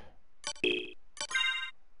equip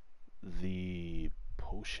the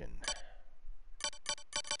potion.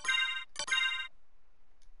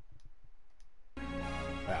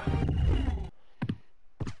 Yeah.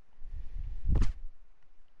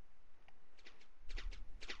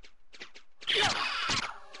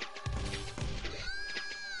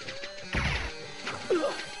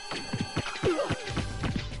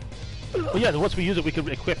 Oh yeah, once we use it, we can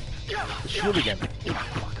equip the shield again. Oh,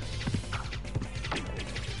 fuck.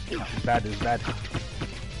 This is bad, this is bad.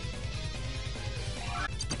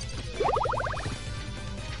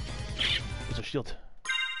 Where's our shield?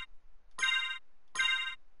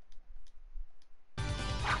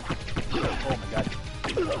 Oh my god.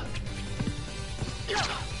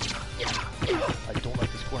 I don't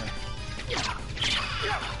like this corner.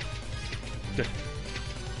 Good.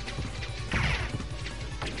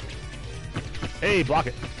 Hey, block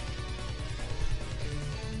it.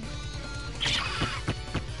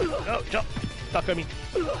 No, jump. Duck, I mean.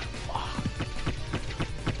 There's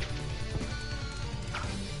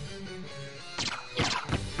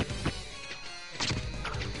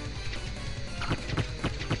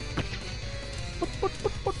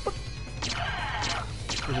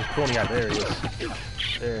this crony guy. There he is.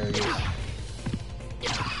 There he is.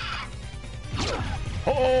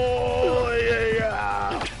 Oh,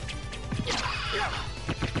 yeah.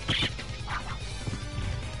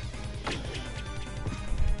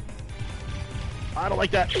 I don't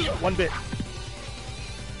like that one bit.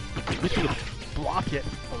 At least we can block it,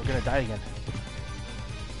 or we're gonna die again.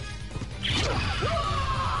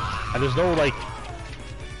 And there's no like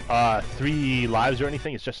 3 lives or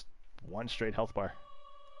anything. It's just one straight health bar.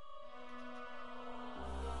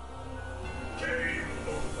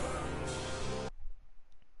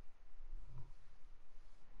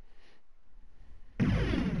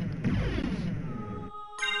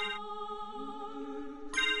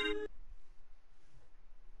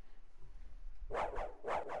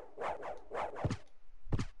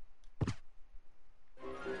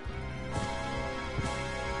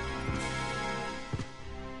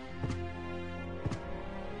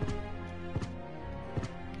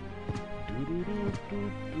 Okay,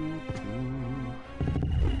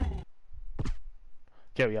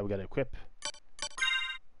 yeah, we gotta equip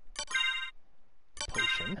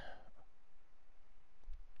potion.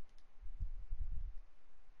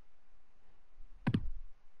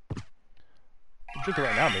 Drink it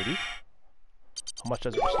right now, maybe. How much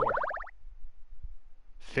does it restore?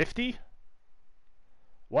 50?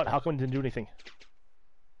 What? How come it didn't do anything?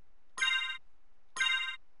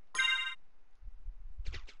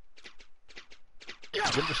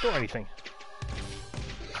 It didn't restore anything.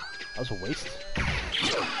 That was a waste.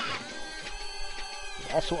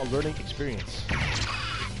 Also a learning experience.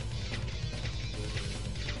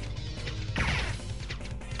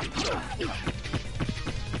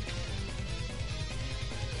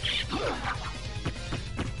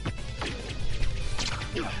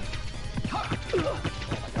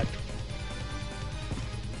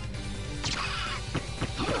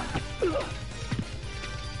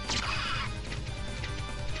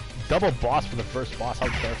 Double boss for the first boss. How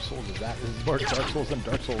Dark Souls is that? This is more Dark Souls than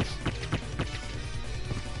Dark Souls.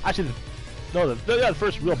 Actually, no, the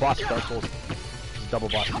first real boss of Dark Souls is double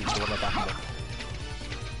boss. So what am I talking about?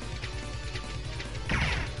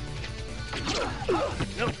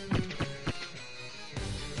 Nope.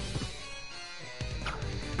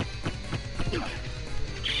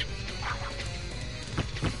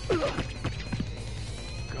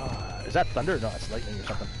 God, is that thunder? No, it's lightning or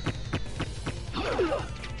something.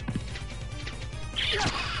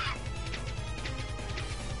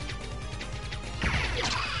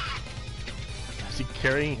 Is he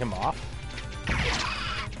carrying him off?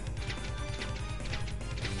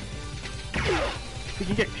 We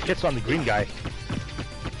can get hits on the green guy.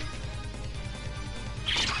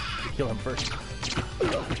 Kill him first.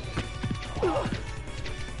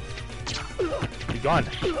 Be gone.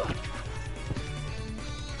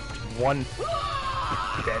 One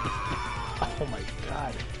dead. Oh my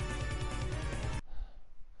god.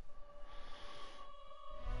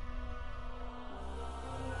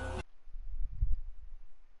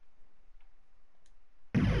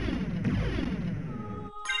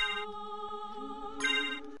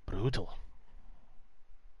 Brutal.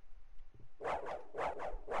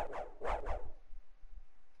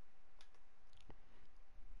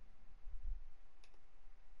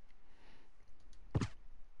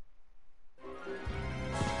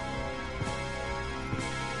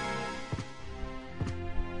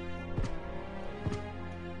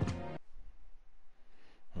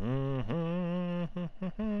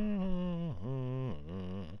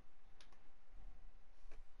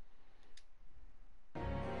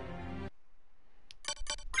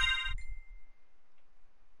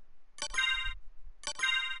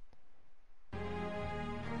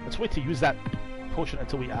 Let's wait to use that potion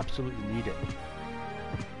until we absolutely need it.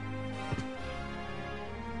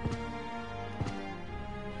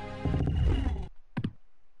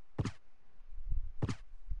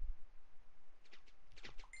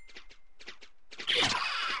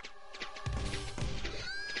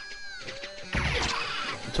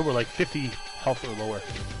 Until we're like 50 health or lower.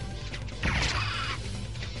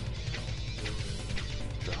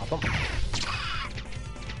 Drop them.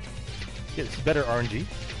 Yeah, this is better RNG.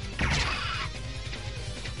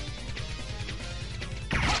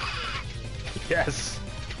 Yes.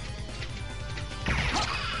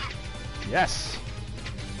 Yes.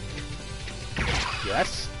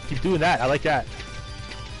 Yes. Keep doing that. I like that.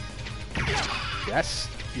 Yes.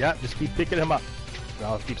 Yeah, just keep picking him up.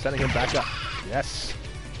 I'll keep sending him back up. Yes.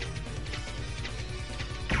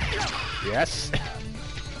 Yes.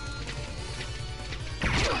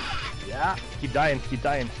 Yeah. Keep dying. Keep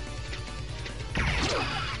dying.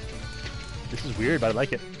 This is weird, but I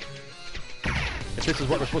like it. If this is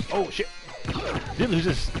what we're supposed to... Oh, shit. Did he lose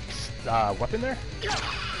his weapon there? I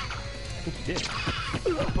think he did.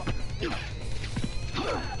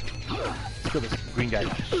 Let's kill this green guy.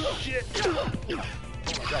 Shit! Oh my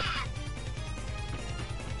god.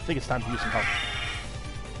 I think it's time to use some health.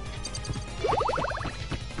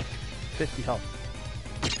 50 health.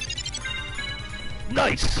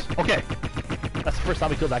 Nice! Okay. That's the first time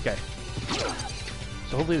we killed that guy.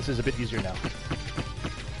 So hopefully this is a bit easier now.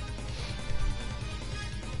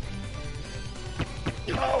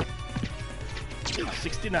 Oh!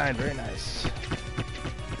 69, very nice.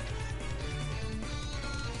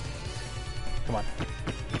 Come on.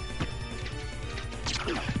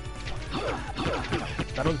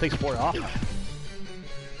 That one takes 4 off.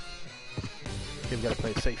 Okay, we gotta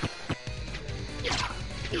play it safe.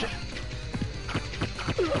 Shit.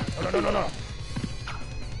 No, no, no, no, no.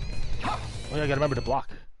 Oh yeah, I gotta remember to block.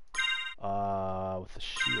 With the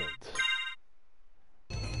shield.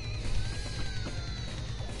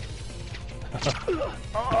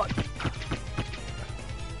 Oh.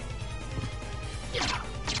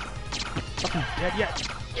 Fucking dead yet.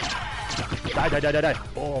 Die, die, die, die, die.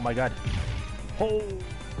 Oh my god. Oh,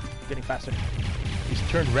 getting faster. He's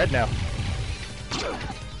turned red now.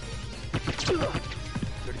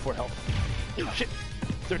 34 health. Shit.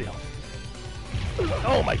 30 health.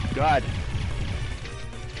 Oh my god.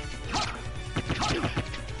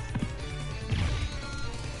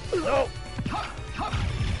 No.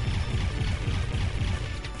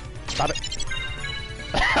 Stop it.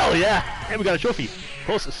 Hell yeah. And we got a trophy.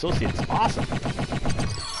 Close associates. Awesome.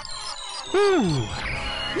 Woo.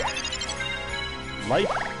 Life.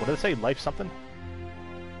 What did it say? Life something?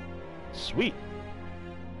 Sweet.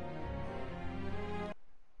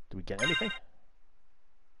 Do we get anything?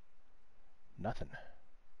 Nothing.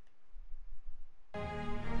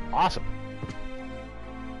 Awesome.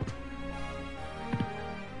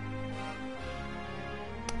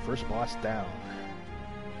 First boss down.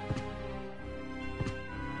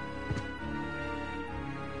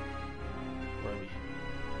 Where are we?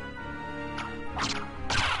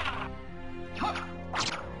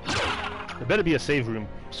 There better be a save room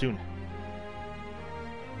soon.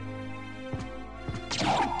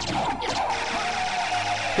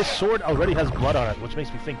 His sword already has blood on it, which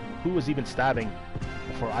makes me think, who was even stabbing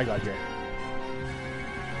before I got here?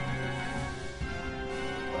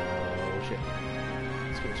 Oh shit.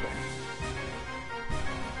 Let's go this way.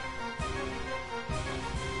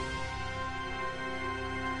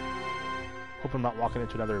 Hope I'm not walking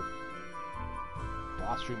into another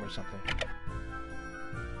boss room or something.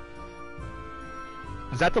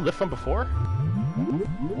 Is that the lift from before?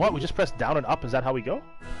 What? We just press down and up? Is that how we go?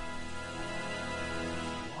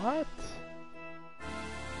 What?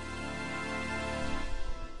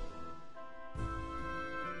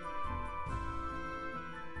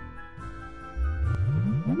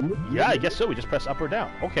 Yeah, I guess so. We just press up or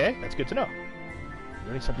down. Okay, that's good to know.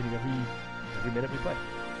 Learning something every minute we play.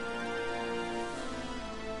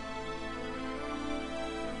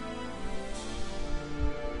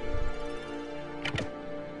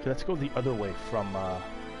 Okay, let's go the other way from the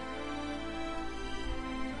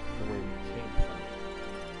way we came from.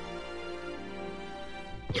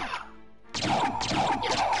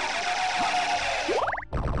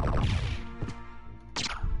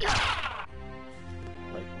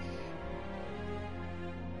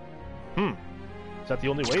 Is that the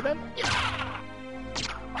only way then?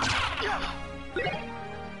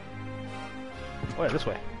 Oh yeah, this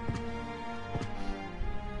way.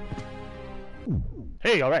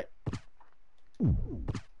 Hey, alright.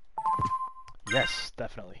 Yes,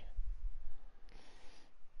 definitely.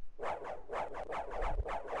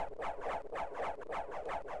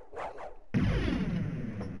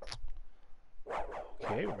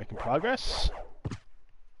 Okay, we're making progress.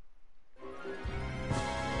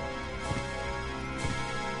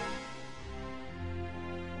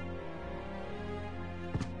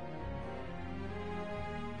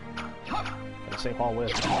 Same hallway.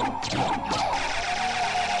 Keep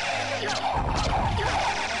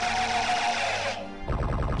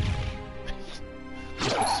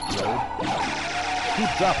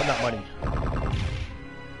dropping that money.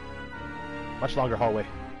 Much longer hallway.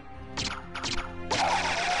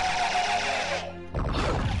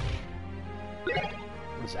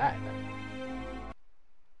 What is that?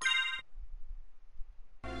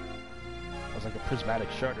 That was like a prismatic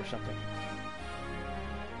shard or something.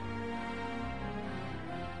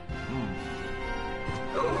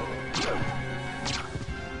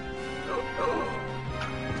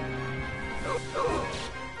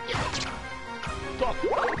 Jump.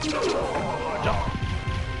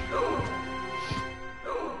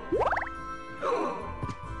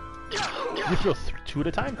 You throw two at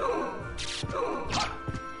a time?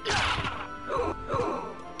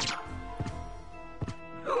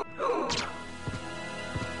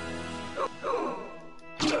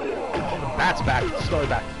 Bat's back. Skelly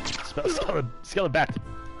bat. Skelly bat.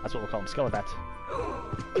 That's what we'll call him. Skelly bat.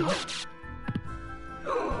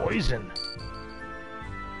 Poison.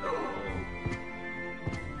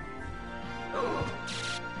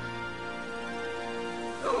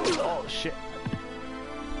 Oh shit.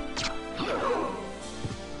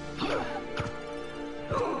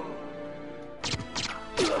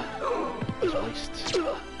 Waste.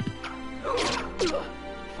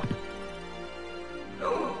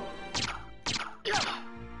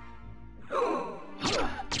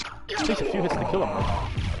 It takes a few hits to kill him, like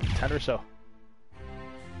 10 or so.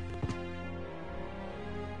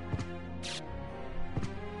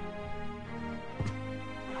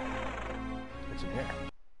 What's in here?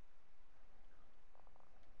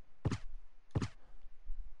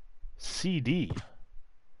 CD.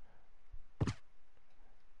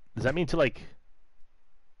 Does that mean to like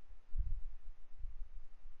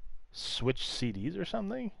switch CDs or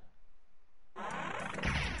something?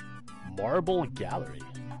 Marble Gallery.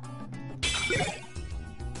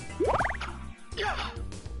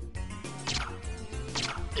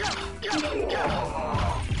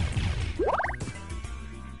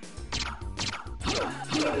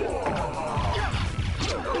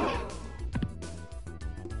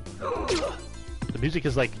 The music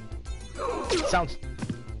is like, it sounds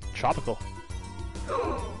tropical.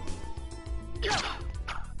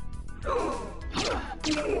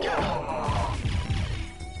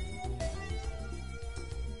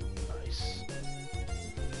 Nice.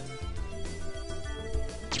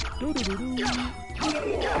 Doo-doo-doo-doo.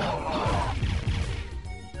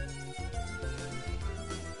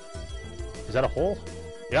 Is that a hole?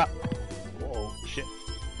 Yeah. Whoa, shit.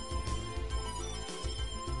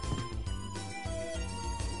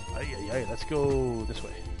 Ay, let's go this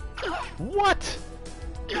way. What?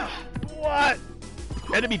 What?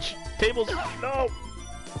 Enemy tables? No!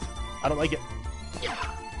 I don't like it.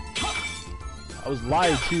 I was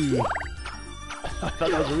lied to. I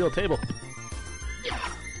thought that was a real table.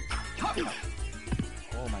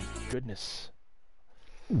 Oh my goodness.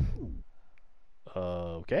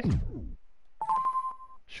 Okay.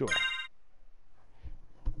 Sure.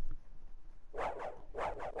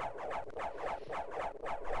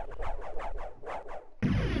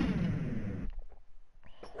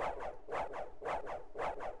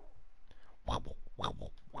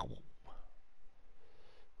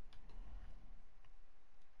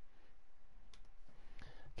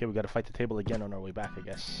 Okay, we gotta fight the table again on our way back, I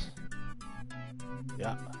guess.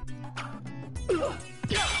 Yeah.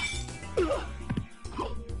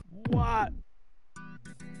 What?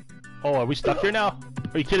 Oh, are we stuck here now?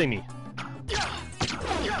 Are you kidding me?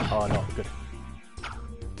 Oh no, good.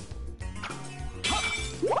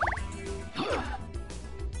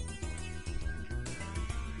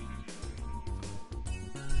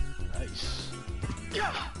 Nice.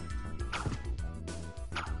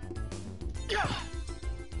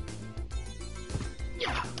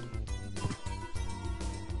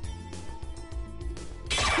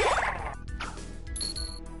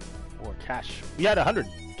 Or cash. We had 100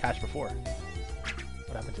 cash before.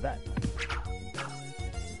 What happened to that?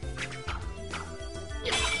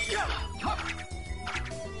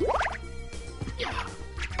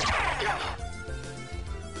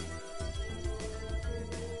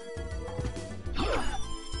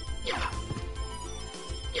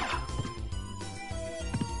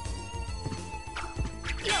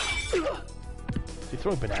 Is he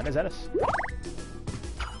throwing bananas at us?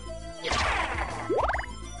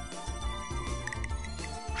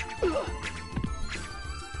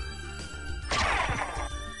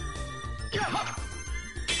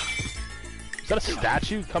 Is that a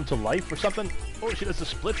statue come to life or something? Oh, she does the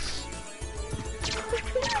splits.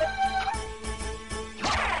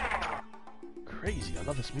 Crazy, I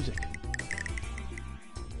love this music.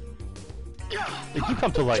 They do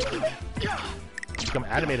come to life. Become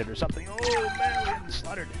animated or something. Oh man, we're getting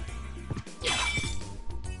slaughtered.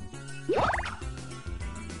 Do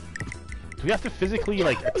we have to physically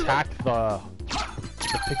like attack the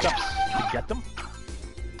pickups to get them?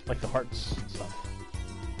 Like the hearts and stuff.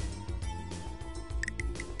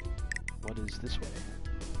 What is this way?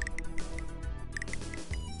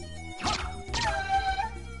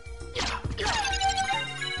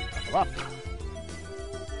 Level up.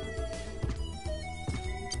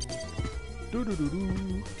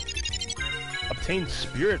 Doo-doo-doo-doo. Obtain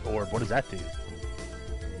spirit orb. What does that do? Is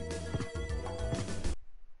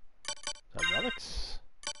that relics?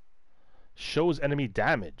 Shows enemy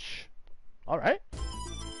damage. Alright.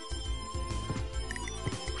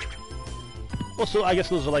 Well, so I guess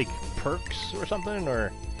those are like perks or something,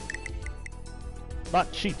 or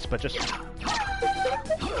not cheats, but just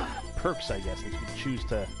perks, I guess, that you can choose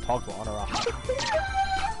to toggle on or off.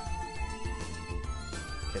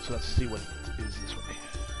 Okay, so let's see what is this way.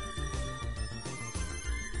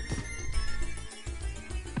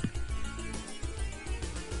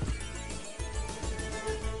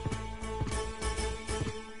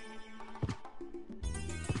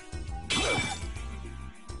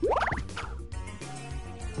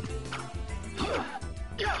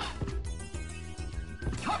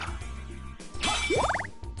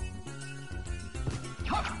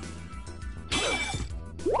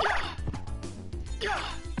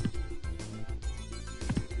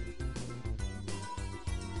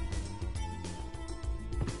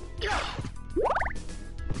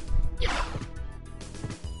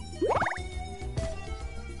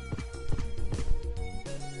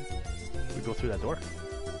 we go through that door?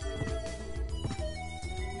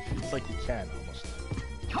 Feels like we can, almost.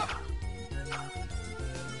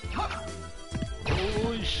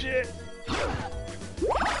 Holy shit!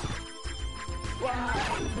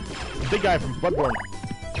 The big guy from Bloodborne.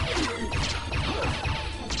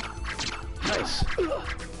 Nice.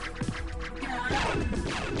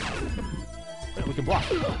 Wait, we can block.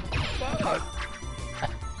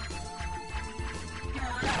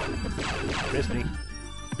 Missed me.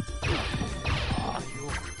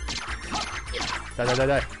 Die, die, die,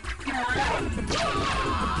 die.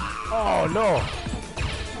 Oh no!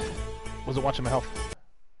 Wasn't watching my health.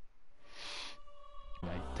 I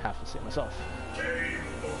have to save myself.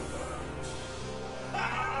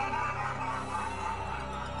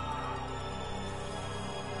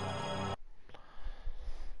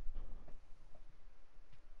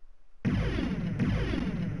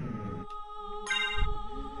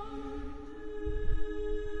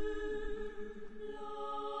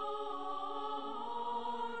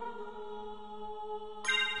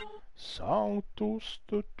 Sanctus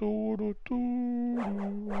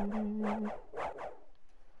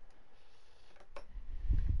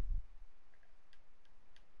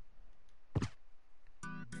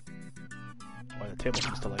Why the table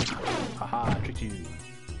seems to like. Haha, I tricked you.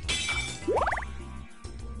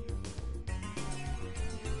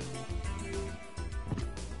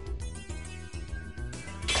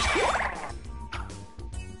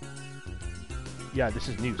 Yeah, this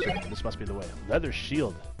is new, so this must be the way. Leather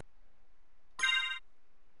shield.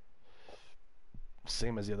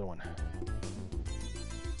 Same as the other one.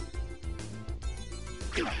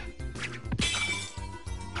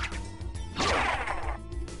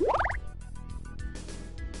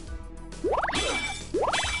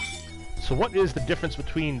 So what is the difference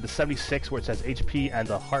between the 76 where it says HP and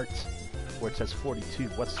the heart where it says 42?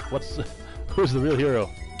 Who's the real hero?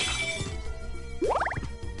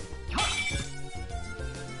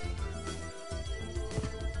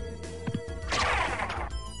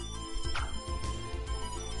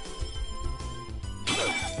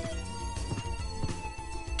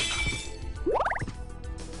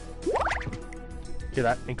 Okay,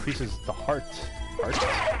 that increases the heart.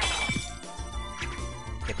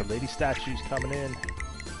 Got the lady statues coming in.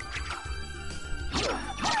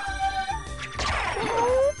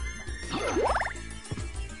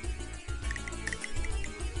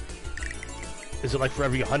 Is it like for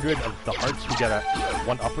every 100 of the hearts we get a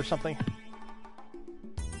 1-up or something?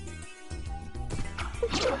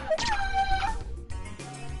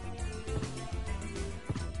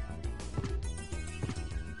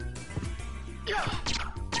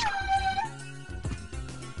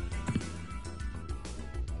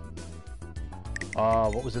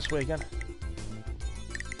 What was this way again?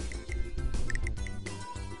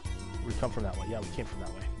 We come from that way. Yeah, we came from that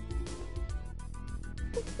way.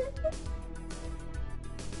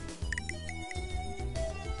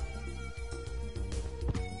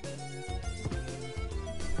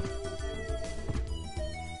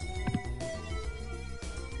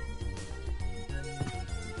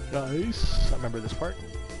 Nice. I remember this part.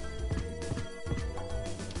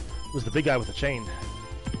 It was the big guy with the chain.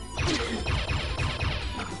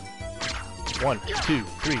 1, 2,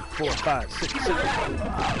 3, 4, 5, 6, 7.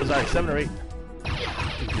 Was I 7 or 8?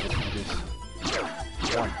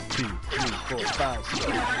 1, 2, 3, 4, 5, 6.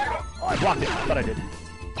 Oh, I blocked it. I thought I did.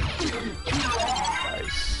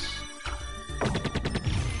 Nice.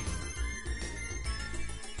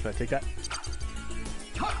 Can I take that?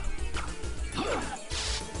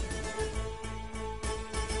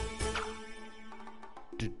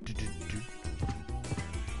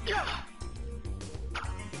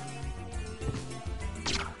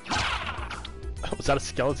 Was that a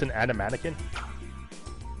skeleton and a mannequin?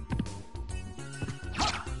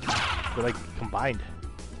 They're like combined.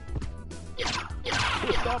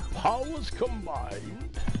 With our powers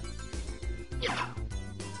combined.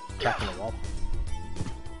 Cracking the wall.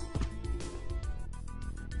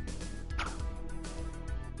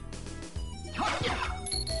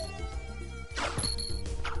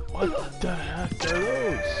 What the heck are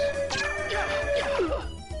those?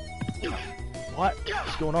 What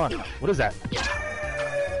is going on? What is that?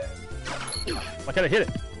 Why can't I hit it?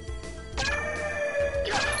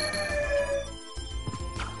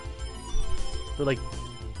 They're like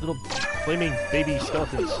little flaming baby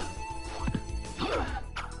skeletons.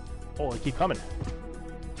 Oh, they keep coming.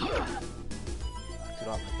 Exit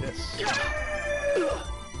on like this.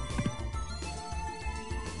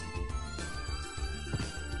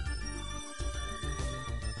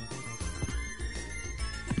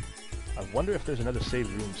 I wonder if there's another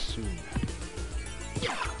save room soon.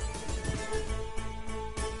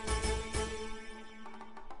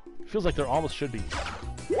 Feels like there almost should be.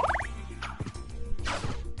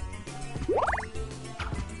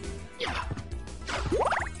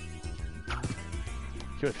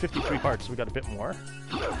 Here at 53 hearts, we got a bit more. Is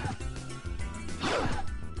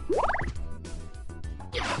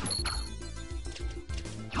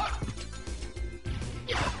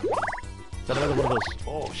that another one of those?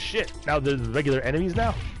 Oh shit! Now they're the regular enemies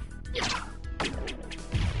now?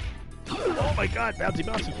 Oh my god, bouncy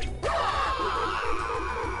bouncy!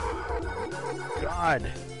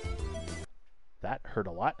 God! That hurt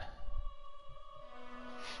a lot.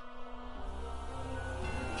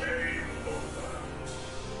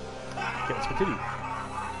 Okay, let's continue.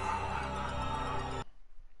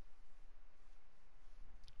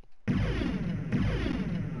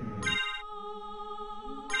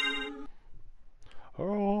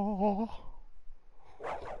 Oh.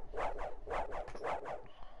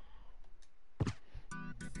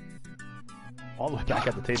 All the way back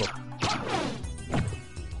at the table.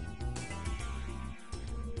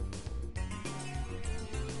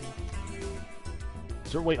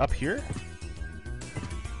 Is there a way up here?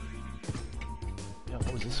 Yeah,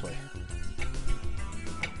 what was this way?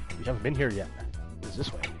 We haven't been here yet. What is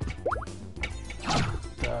this way?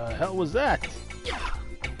 What the hell was that?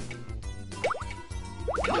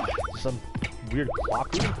 Some weird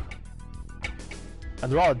clock room?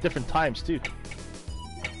 And they're all at different times too.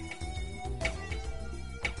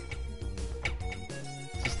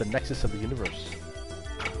 Is this the nexus of the universe?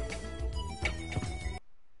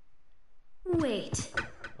 Wait,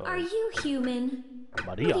 are you human?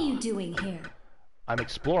 Maria. What are you doing here? I'm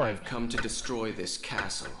exploring. I've come to destroy this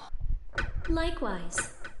castle.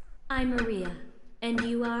 Likewise. I'm Maria. And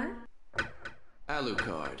you are?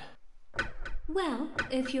 Alucard. Well,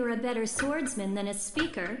 if you're a better swordsman than a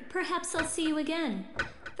speaker, perhaps I'll see you again.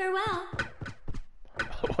 Farewell.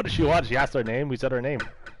 What did she want? She asked our name. We said our name.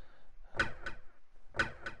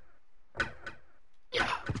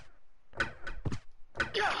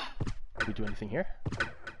 Did we do anything here?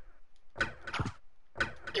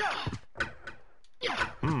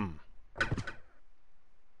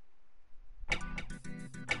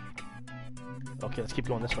 Okay, let's keep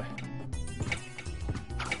going this way.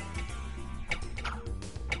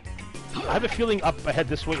 I have a feeling up ahead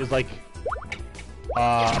this way is like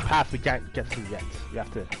a path we can't get through yet. We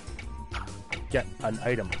have to get an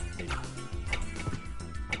item, maybe.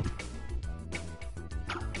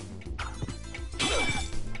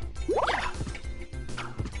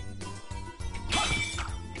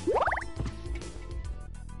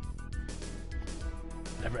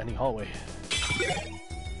 Never-ending hallway.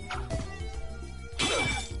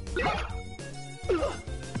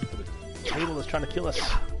 The table is trying to kill us.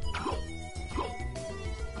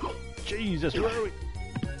 Jesus, where are we?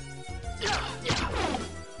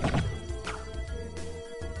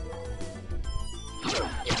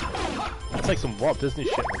 That's like some Walt Disney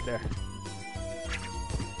shit right there.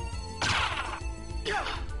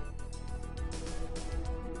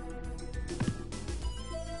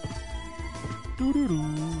 Doo-doo-doo.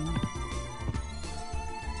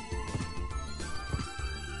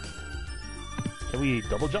 Can we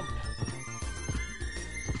double jump?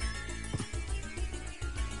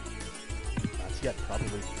 Not yet,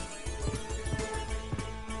 probably.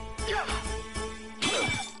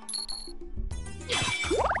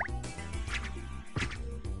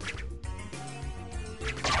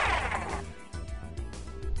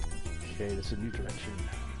 Okay, this is a new direction.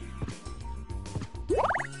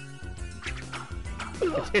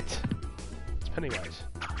 It's it! It's Pennywise.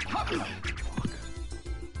 Fuck.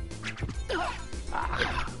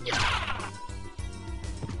 Ah.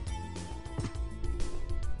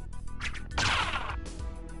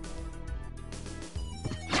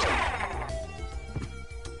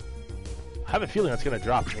 I have a feeling that's gonna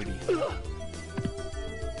drop, maybe.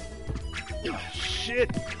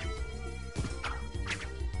 Shit!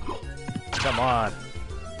 Come on.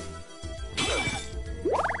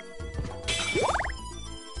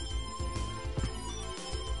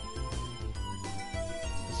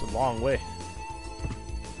 It's a long way.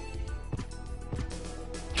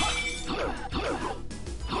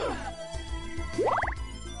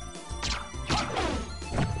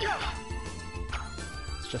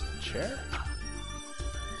 It's just a chair?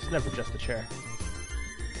 It's never just a chair.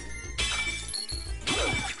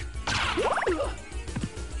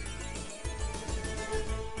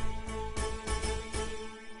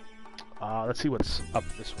 Let's see what's up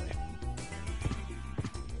this way.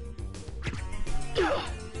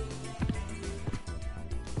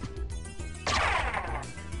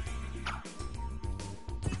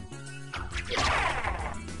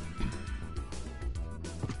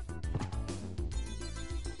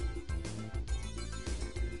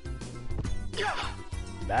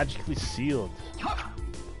 Magically sealed.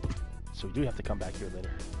 So we do have to come back here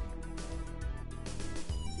later.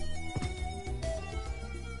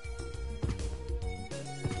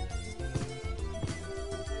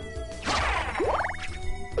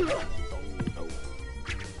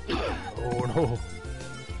 Oh no.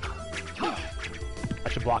 I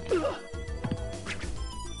should block it.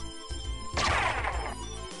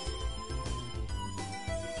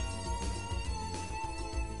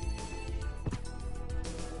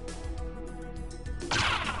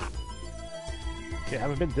 Okay, I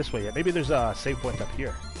haven't been this way yet. Maybe there's a save point up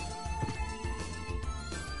here.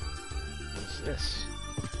 What is this?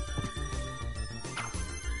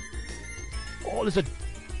 Oh, there's a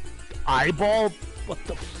eyeball. What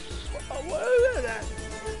the? What is that?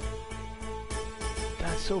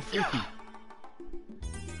 That's so freaky.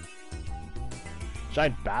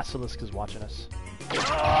 Giant basilisk is watching us.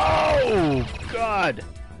 Oh God!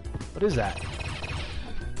 What is that?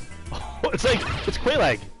 Oh, it's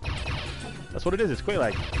Quaalag. That's what it is. It's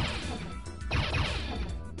Quaalag.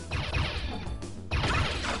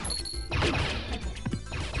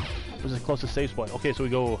 Where's the closest save point? Okay, so we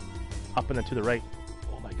go up and then to the right.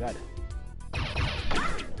 Oh my God!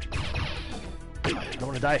 I don't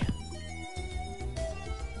want to die.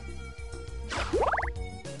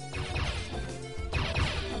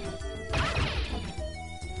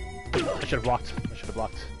 I should have blocked. I should have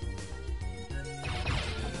blocked.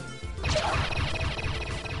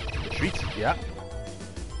 Retreat? Yeah.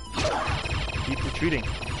 Keep retreating.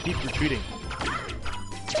 Keep retreating.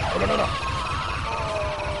 Oh, no, no, no.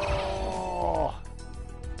 Oh.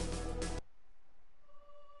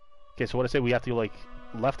 Okay, so what I say, we have to go like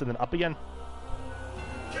left and then up again?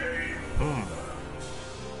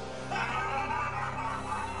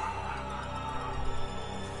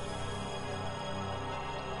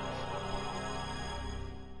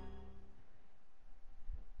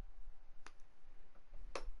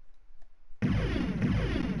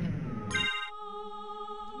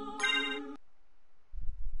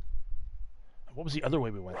 What was the other way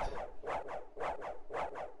we went?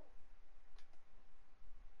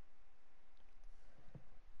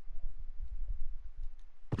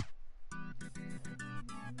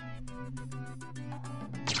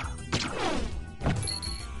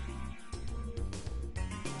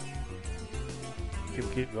 Okay, we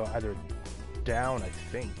could go either down, I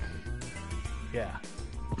think. Yeah.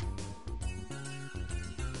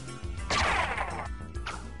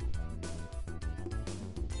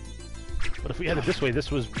 But if we headed this way, this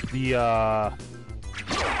was the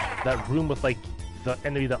that room with like the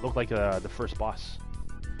enemy that looked like the first boss.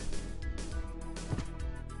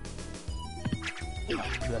 Maybe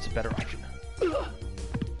that's a better option.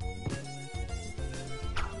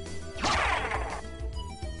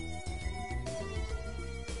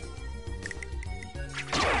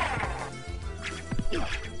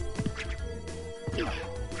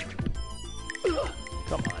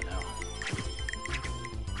 Come on now.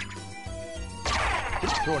 Keep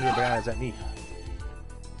throwing your bananas at me.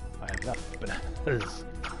 I have enough bananas.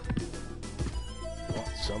 Want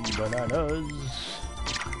some bananas?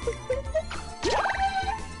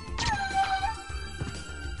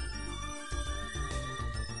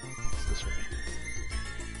 It's this way.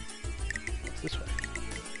 It's this way.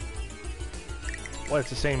 Well, it's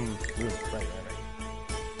the same room. Right.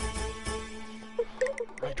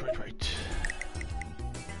 Right.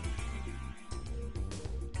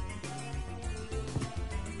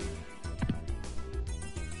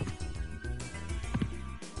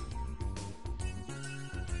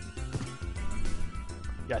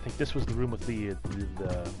 Yeah, I think this was the room with the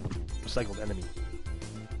recycled enemy.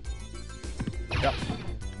 Yeah.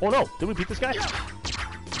 Oh no! Did we beat this guy?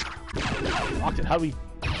 Locked it. How do we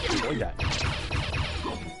avoid that?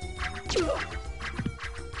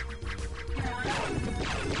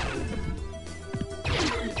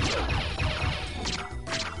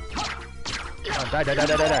 Oh, die. Did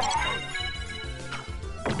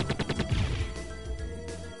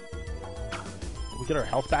we get our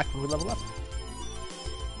health back when we level up?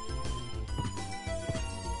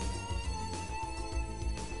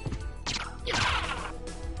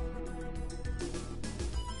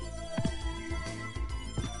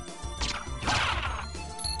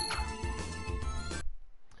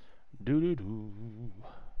 Doo-doo-doo.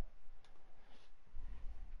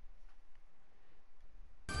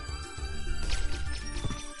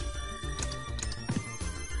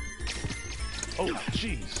 Oh,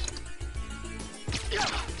 jeez.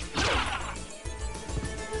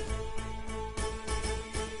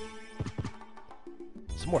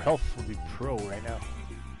 Some more health would be pro right now.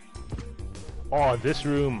 Oh, this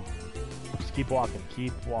room. Just keep walking,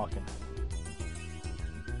 keep walking.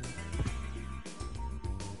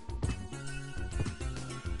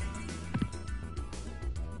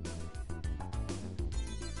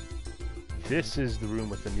 this is the room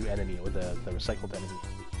with the new enemy, or the recycled enemy.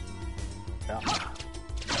 Yeah.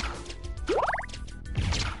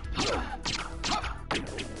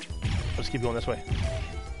 Let's keep going this way.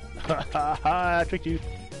 I tricked you.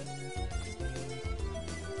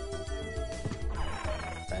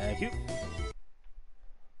 Thank you.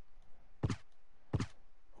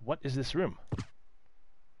 What is this room?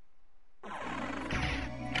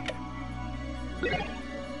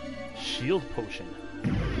 Shield potion.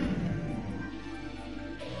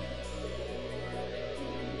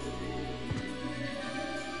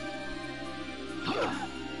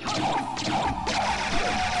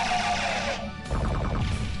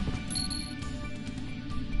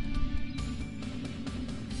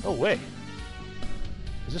 No way.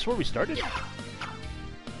 Is this where we started?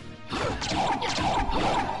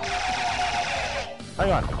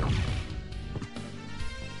 Hang on.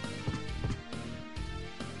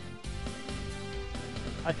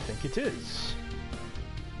 I think it is.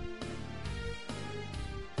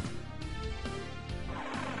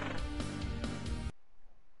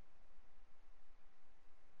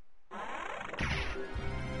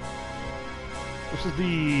 This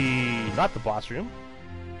is not the boss room.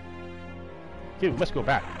 Okay, we must go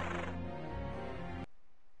back.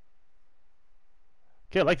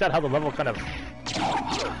 Okay, I like that, how the level kind of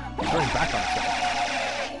turns back on itself.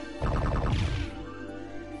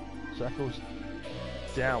 So that goes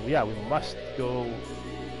down. Yeah, we must go...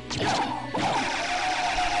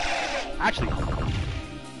 Actually,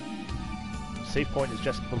 save point is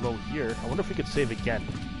just below here. I wonder if we could save again.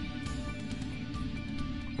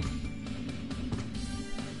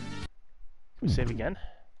 Can we save again?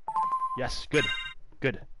 Yes, good.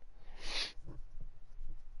 Good.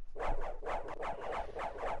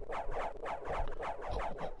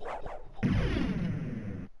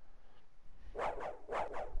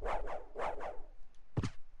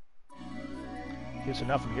 Okay, so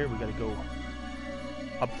now from here we gotta go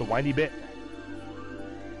up the windy bit,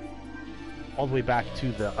 all the way back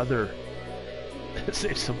to the other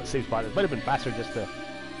save spot. It might have been faster just to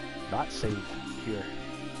not save here.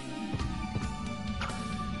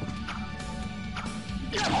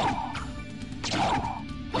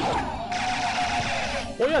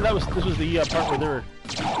 Oh yeah, this was the part where they were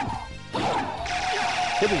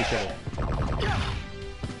hitting each other.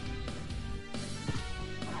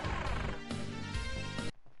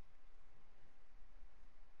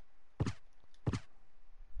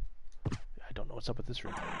 I don't know what's up with this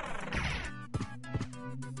room.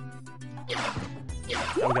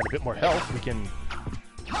 Now we got a bit more health. We can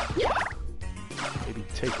maybe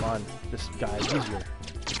take on this guy easier.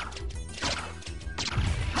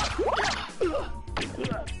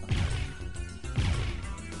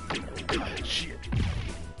 Shit.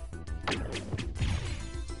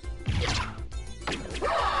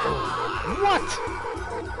 What?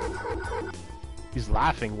 He's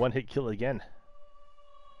laughing. One hit kill again.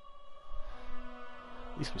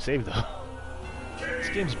 At least we saved though. This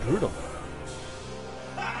game's brutal.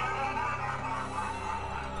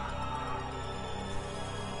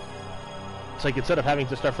 It's like instead of having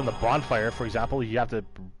to start from the bonfire, for example, you have to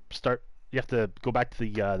go back to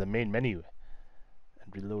the main menu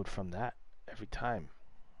and reload from that every time.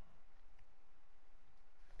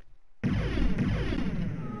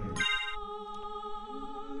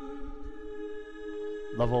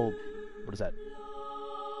 Level, what is that?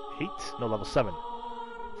 8? No, level 7.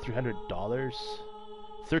 $300.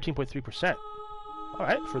 13.3%.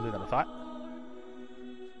 Alright, further than I thought.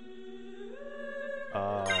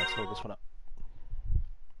 Let's load this one up.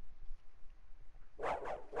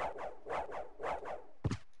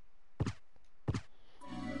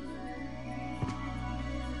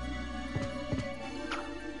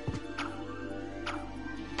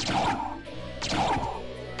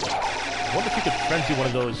 I wonder if we could frenzy one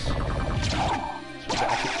of those so we can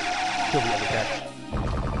actually kill the other deck.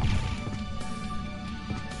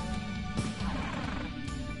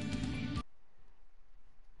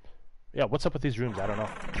 Yeah, what's up with these rooms? I don't know.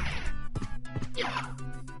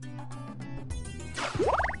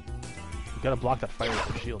 We gotta block that fire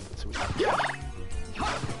with our shield. Let's see what happens.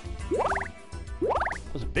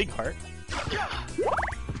 That was a big heart.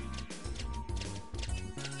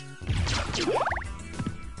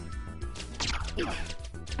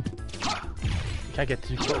 Can't get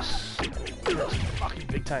too close. That's fucking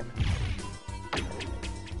big time.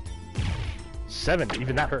 7,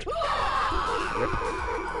 even that hurt.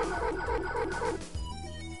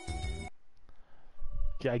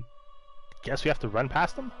 Okay, I guess we have to run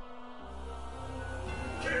past them?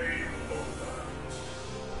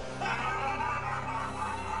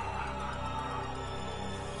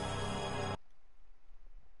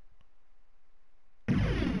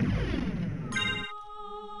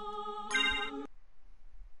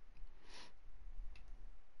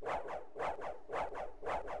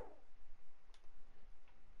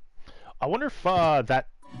 wonder if that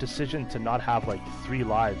decision to not have like 3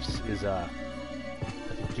 lives is like a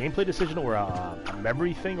gameplay decision or a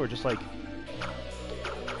memory thing, or just like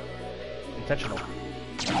intentional.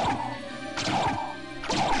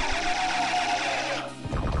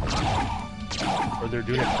 Or they're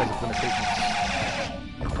doing it because of limitations.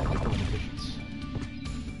 Technical limitations.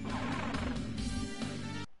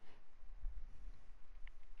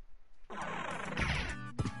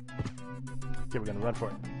 Okay, we're gonna run for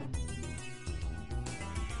it.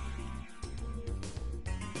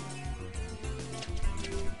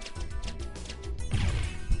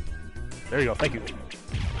 There you go, thank you.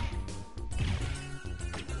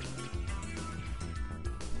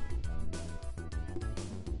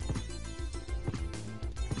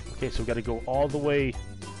 Okay, so we gotta go all the way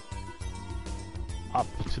up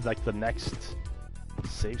to like the next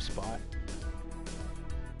save spot.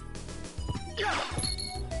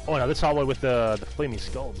 Oh, now this is all the way with the flaming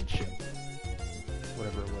skulls and shit.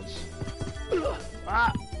 Whatever it was.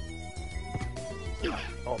 Ah!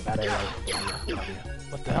 Oh, bad AI.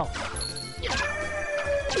 What the hell?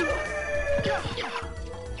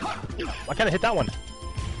 Why can't I hit that one?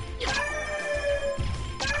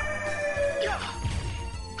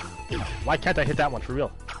 Why can't I hit that one for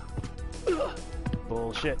real?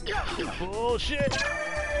 Bullshit. Bullshit!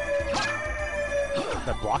 Can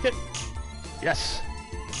I block it? Yes!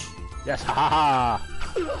 Yes, ha ha ha!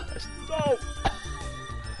 Yes. No!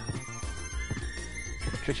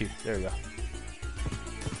 Tricked you. There we go.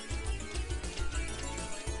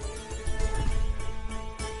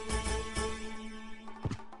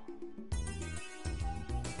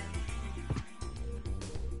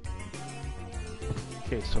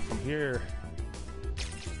 Okay, so from here...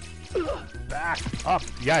 Back up!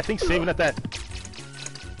 Yeah, I think saving at that...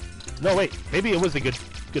 No, wait. Maybe it was a good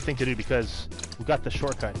thing to do because we got the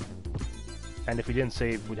shortcut. And if we didn't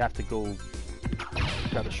save, we'd have to go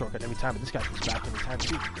down the shortcut every time. But this guy comes back every time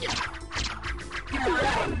too.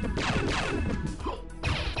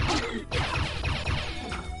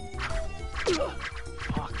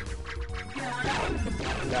 Fuck.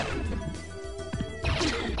 Yeah.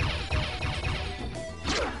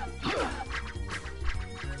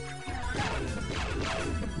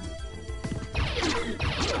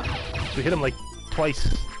 So we hit him like twice.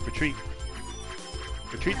 Retreat.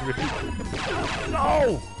 Retreat and repeat.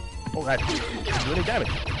 No! Oh, that didn't do any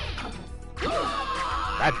damage.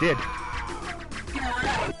 That did.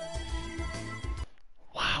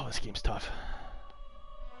 Wow, this game's tough.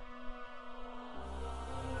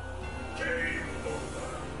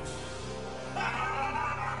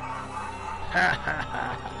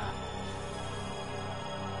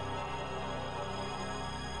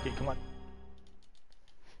 Okay, come on.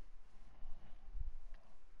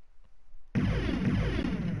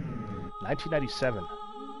 $1997.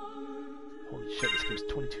 Holy shit, this game's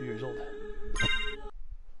 22 years old.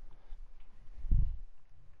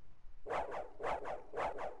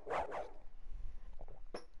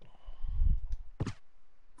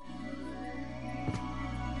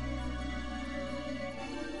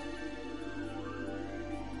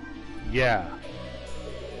 Yeah.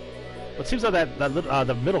 But it seems like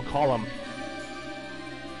the middle column,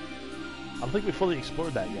 I don't think we fully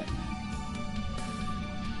explored that yet.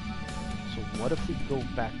 So what if we go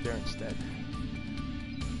back there instead?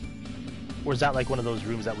 Or is that like one of those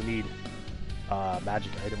rooms that we need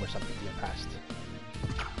magic item or something to get past?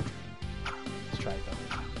 Let's try it though.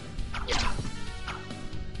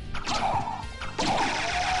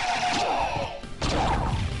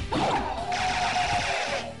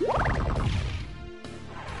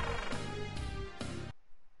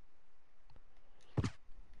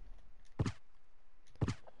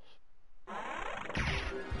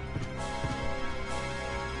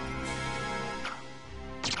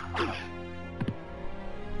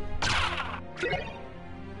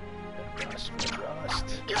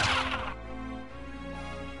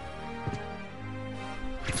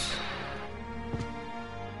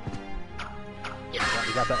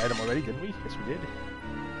 We got that item already, didn't we? Yes, we did.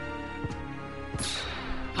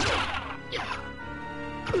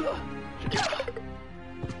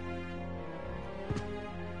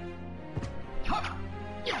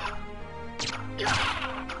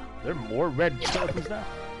 There are more red skeletons now.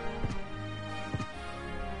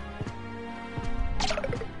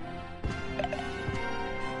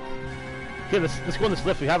 Okay, let's go on this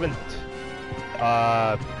lift. We haven't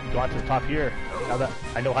gone to the top here. Now that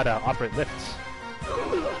I know how to operate lifts.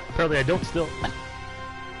 Apparently I don't still.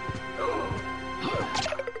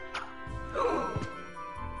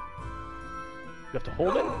 You have to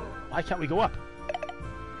hold it? Why can't we go up?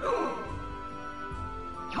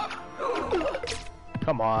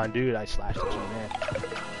 Come on, dude, I slashed at you, man.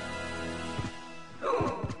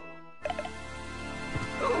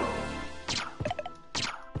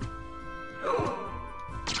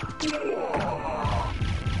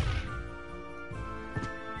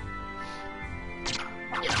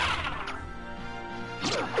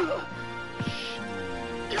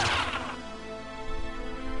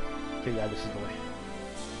 Okay, yeah, this is the way.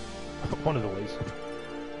 One of the ways.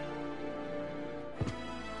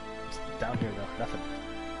 It's down here though, nothing.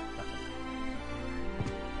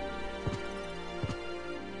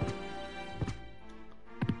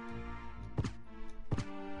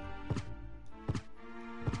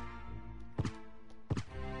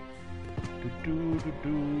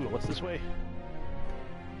 What's this way?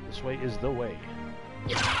 This way is the way.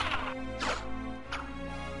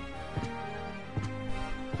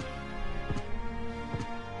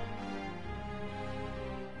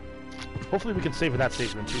 Hopefully we can save in that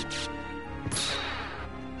save room too.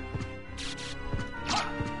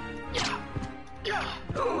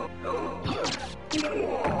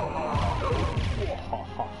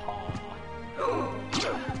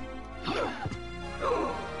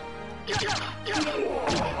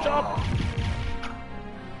 Jump!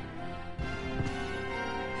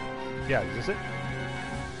 Yeah, is this it?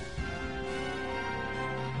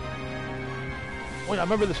 Oh yeah, I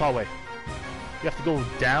remember this hallway. You have to go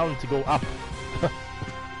down to go up.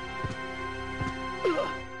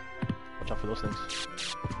 Watch out for those things.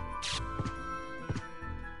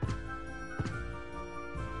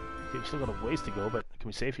 Okay, we still got a ways to go, but can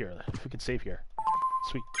we save here? If we can save here.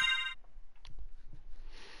 Sweet.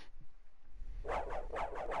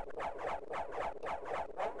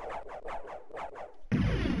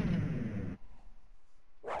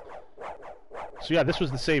 So yeah, this was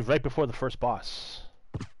the save right before the first boss.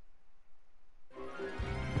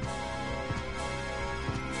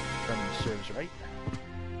 Serves right.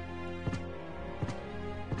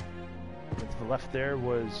 And to the left there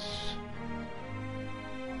was...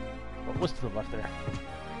 What was to the left there?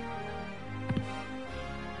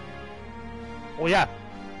 Oh yeah!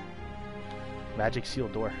 Magic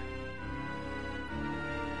sealed door.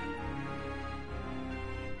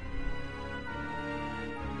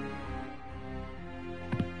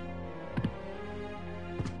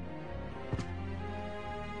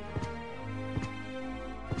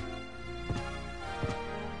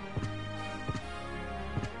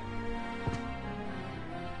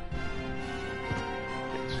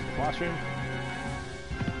 Room.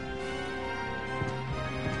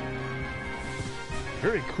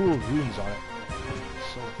 Very cool runes on it.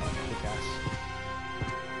 So kick-ass.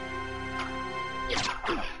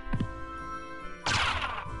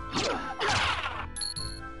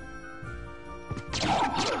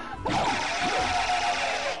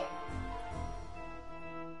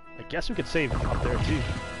 I guess we could save up there too.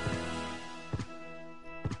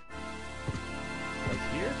 Right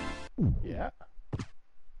here? Yeah.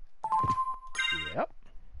 Yep.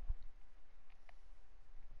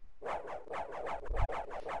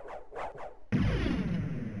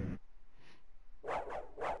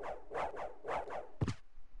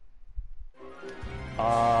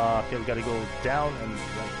 Okay, we gotta go down and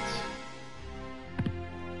right.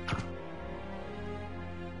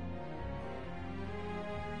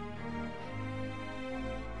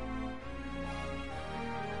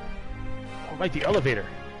 Oh, right, the elevator.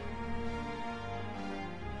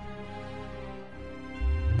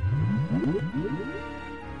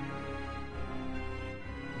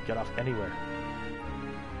 Get off anywhere.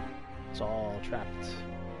 It's all trapped.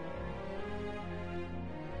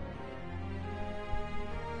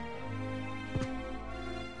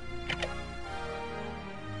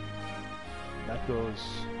 That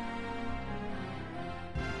goes...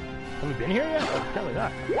 Have we been here yet? Oh, apparently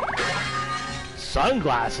not.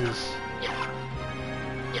 Sunglasses!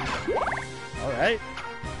 Alright.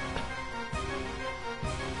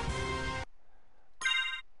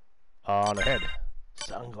 On ahead.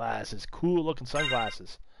 Sunglasses. Cool looking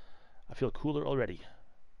sunglasses. I feel cooler already.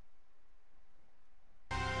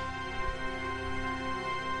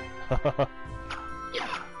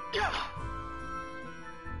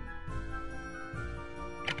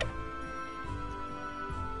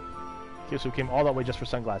 Okay, so we came all that way just for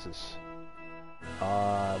sunglasses. We're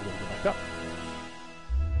gonna go back up.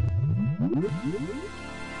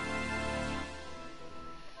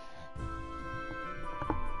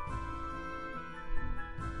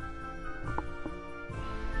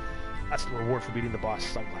 That's the reward for beating the boss.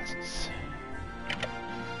 Sunglasses.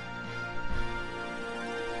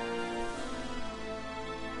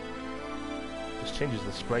 Just changes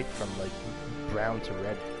the sprite from like brown to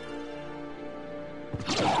red.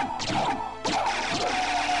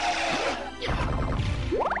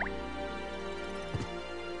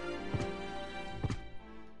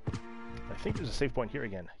 I think there's a save point here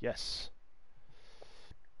again. Yes.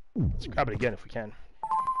 Let's grab it again if we can.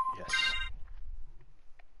 Yes.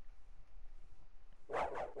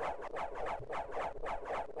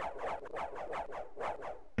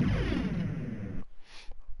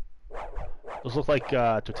 Those look like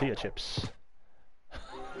tortilla chips.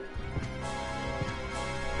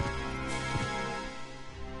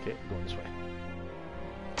 Okay, going this way.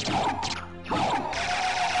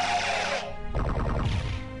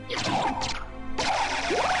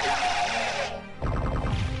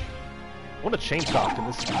 I want a chainsaw. Can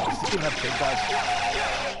this even have chainsaws?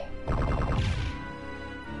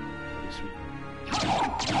 Pretty sweet.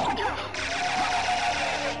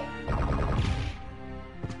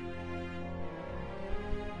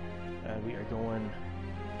 And we are going...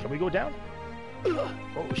 Can we go down?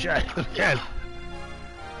 Oh shit, we can!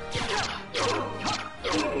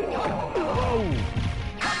 Whoa!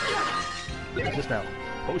 What is this now?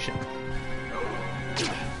 Potion.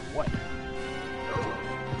 What?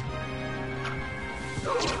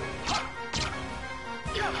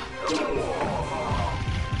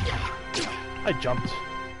 I jumped.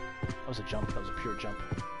 That was a jump. That was a pure jump.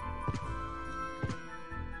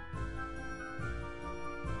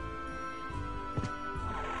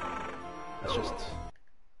 That's just...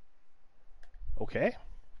 Okay.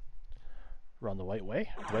 We're on the right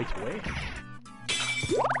way. Right way.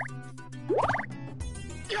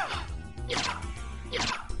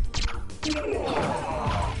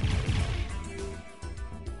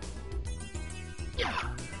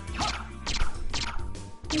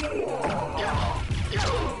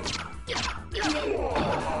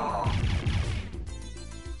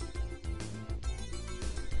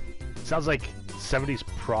 Sounds like 70s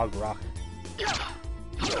prog rock.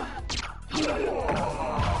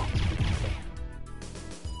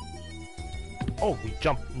 Oh, we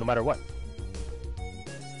jump no matter what.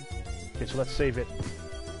 Okay, so let's save it.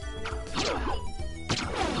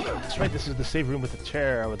 That's right, this is the save room with the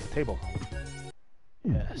chair, with the table.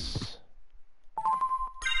 Yes.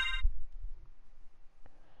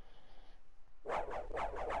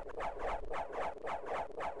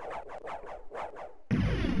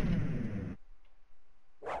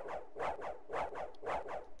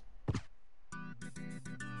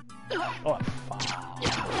 Oh, fuck.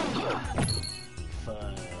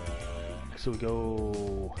 So we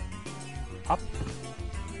go up.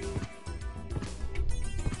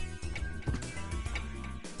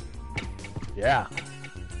 Yeah.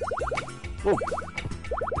 Whoa.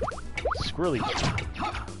 Squirrely.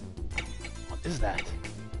 What is that?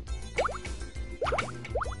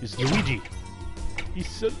 It's Luigi.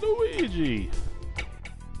 It's a Luigi.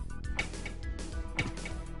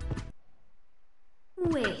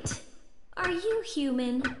 Wait. Are you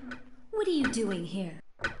human? What are you doing here?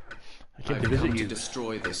 I came to I've visit come you. to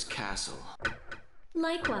destroy this castle.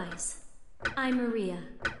 Likewise. I'm Maria.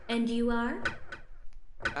 And you are?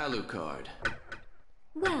 Alucard.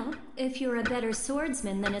 Well, if you're a better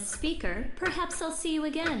swordsman than a speaker, perhaps I'll see you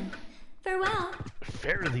again. Farewell.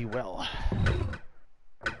 Fairly well.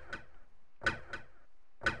 Did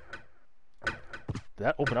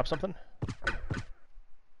that open up something?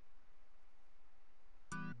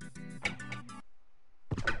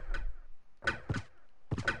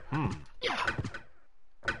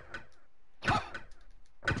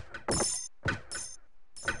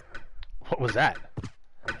 What was that?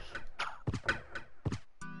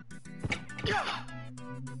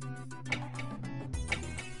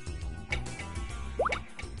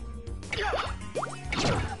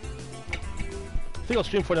 I think I'll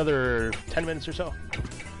stream for another 10 minutes or so.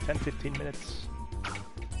 10, 15 minutes.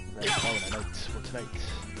 Then call it a night for tonight.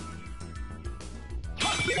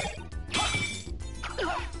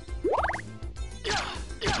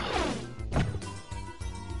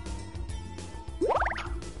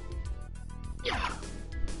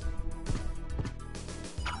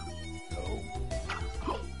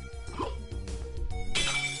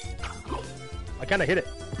 I kinda hit it.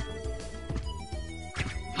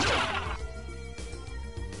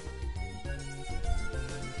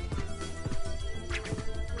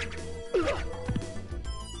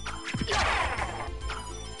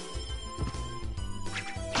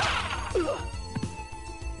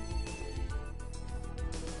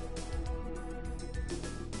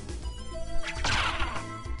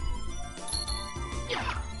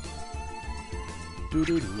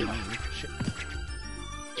 Doo-doo-doo. Shit.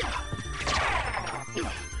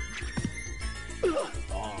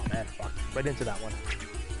 Oh man, fuck. Right into that one.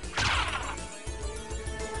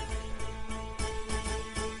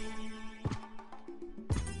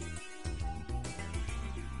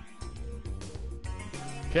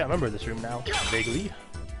 Okay, I remember this room now, vaguely.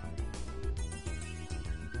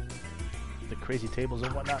 The crazy tables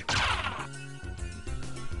and whatnot.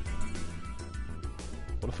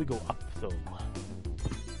 What if we go up, though?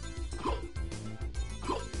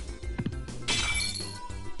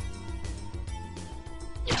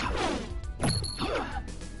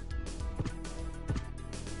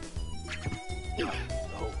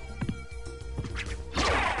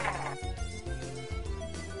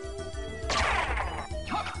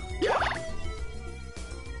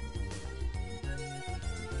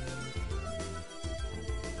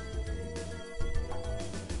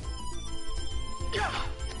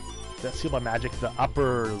 That sealed by magic, the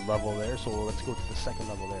upper level there, so let's go to the second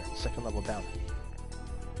level there. Second level down.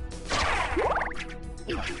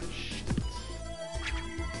 Shit.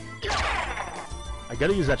 I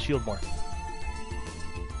gotta use that shield more.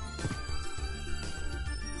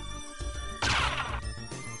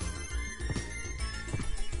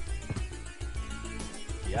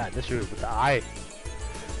 Yeah, this room with the eye.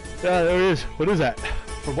 Yeah, there it is. What is that?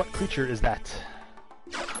 For what creature is that?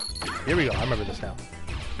 Here we go, I remember this now.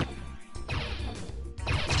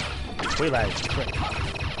 Quaylag, that's right.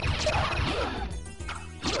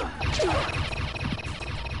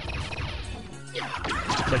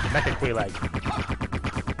 It's like the mecha Quaylag.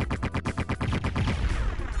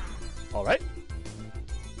 Alright.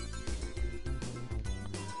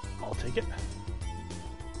 I'll take it.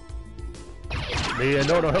 Yeah,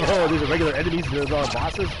 no, these are regular enemies, they're not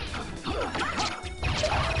bosses.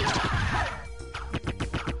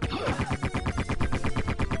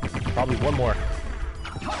 Probably one more.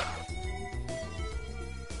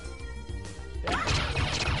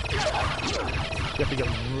 You have to get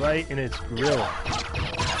right in its grill.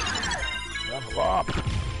 Level up.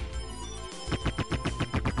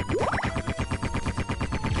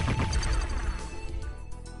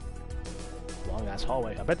 Long ass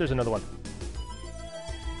hallway. I bet there's another one.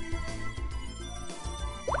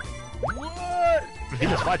 What?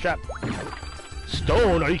 Venus flytrap.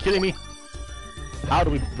 Stone? Are you kidding me? How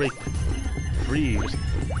do we break free? Just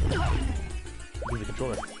move the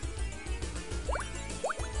controller.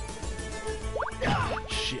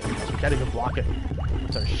 Shit, we can't even block it.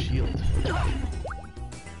 It's our shield.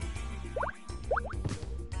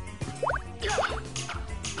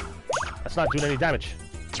 That's not doing any damage.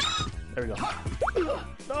 There we go.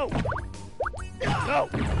 No! No!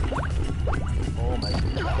 Oh my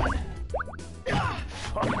god.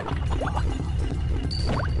 Fuck.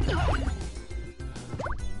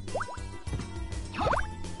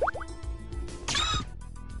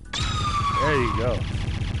 There you go.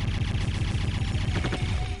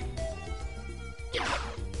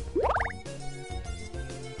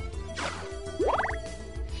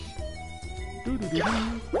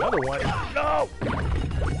 Another one. No!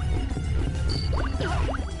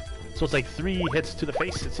 So it's like 3 hits to the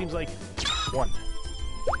face, it seems like. 1.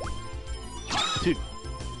 2. 3.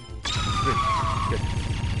 Good.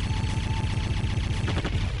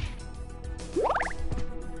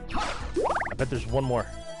 I bet there's one more.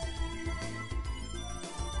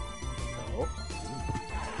 Oh.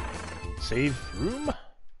 Save room?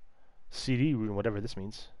 CD room, whatever this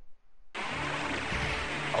means.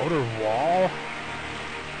 Outer wall?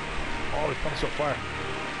 Oh, we've come so far.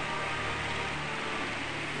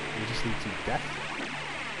 We just lead to death.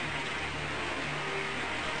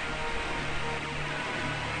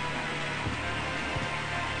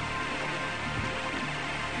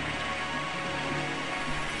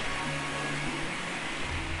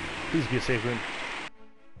 Please be a safe room.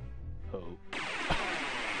 Oh. Oh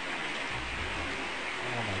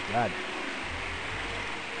my god.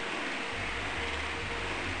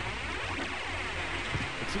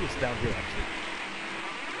 Let's see what's down here, actually.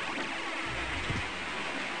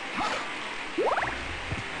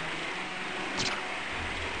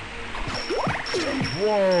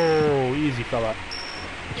 Whoa! Easy, fella.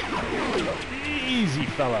 Easy,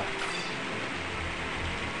 fella.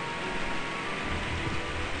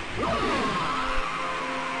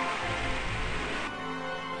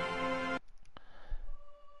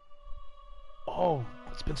 Oh,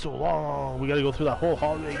 it's been so long. We gotta go through that whole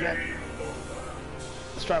hallway again.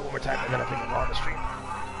 Let's try it one more time, and then I think I'm on the stream.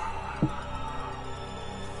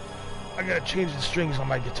 I gotta change the strings on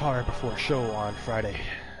my guitar before a show on Friday,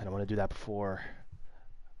 and I want to do that before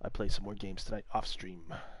I play some more games tonight off stream.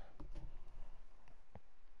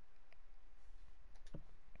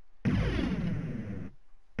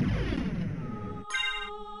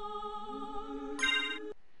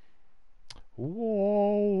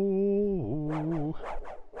 Whoa.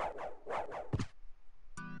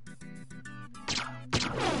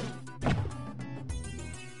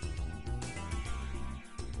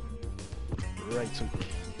 Right, so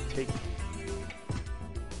take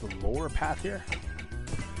the lower path here.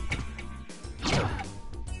 Yeah,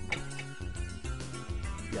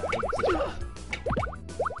 I think it's this path.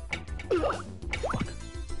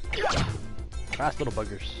 Fuck. Fast little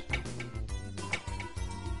buggers.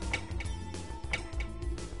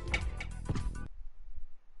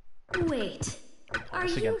 Wait, are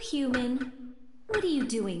This you again. human? What are you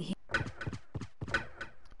doing here?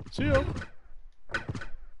 See ya!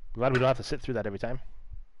 Glad we don't have to sit through that every time.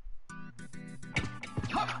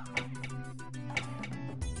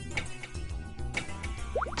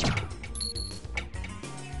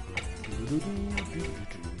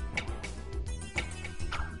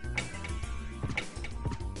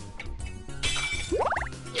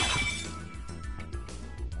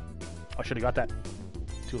 I should have got that.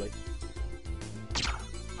 Too late.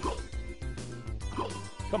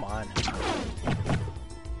 Come on.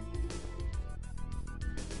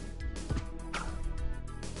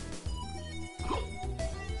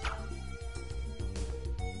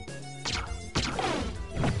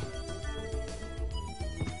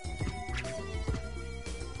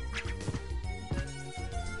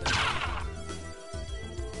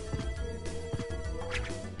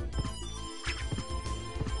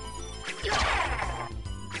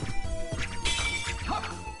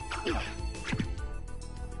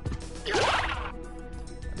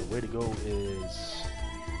 The way to go is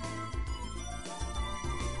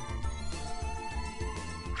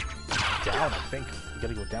down, I think. We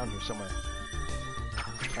gotta go down here somewhere.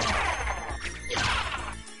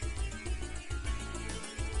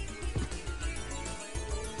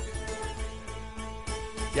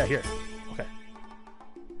 Yeah, here. Okay.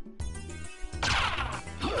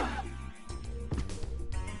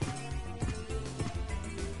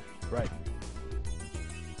 Right.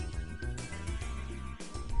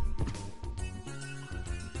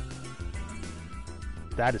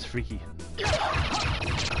 That is freaky.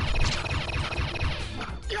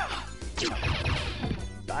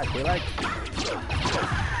 Die, Twilight.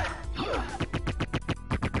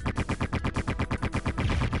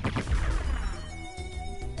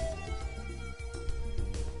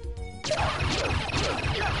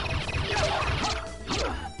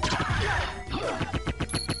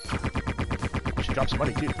 She dropped some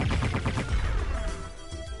money too.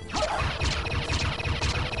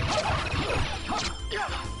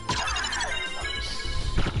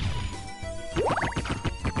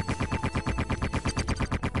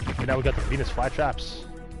 And now we got the Venus flytraps.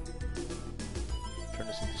 Turn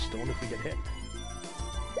this into stone if we get hit.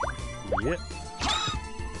 Yep.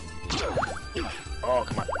 Oh,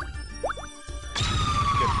 come on.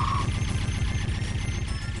 Good.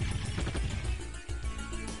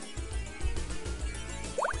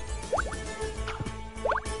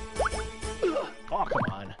 Oh, come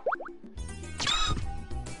on.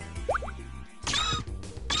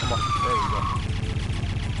 Come on. There we go.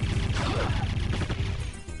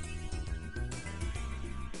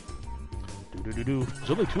 There's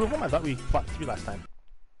only 2 of them? I thought we fought 3 last time.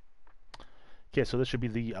 Okay, so this should be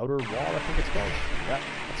the outer wall, I think it's called. Yeah,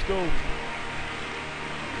 let's go.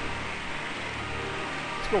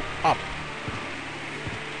 Let's go up.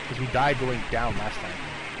 Because we died going down last time.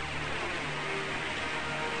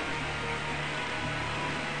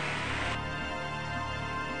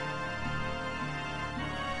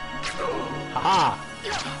 Haha!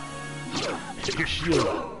 Hit your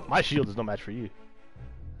shield. My shield is no match for you.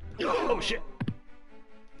 Oh shit!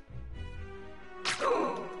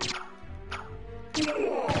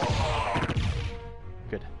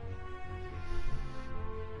 Good.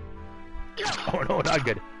 Oh no, not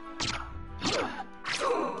good.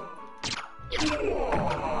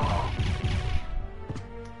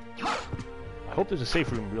 I hope there's a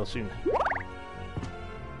safe room real soon.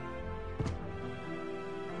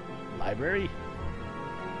 Library?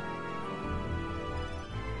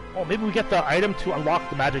 Oh, maybe we get the item to unlock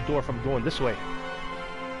the magic door from going this way.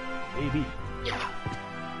 Maybe.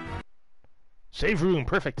 Save room,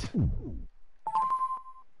 perfect.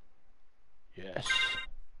 Yes.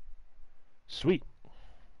 Sweet.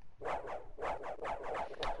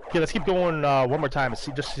 Okay, let's keep going one more time and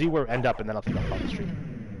see, just see where we end up, and then I'll think I'll pause the stream.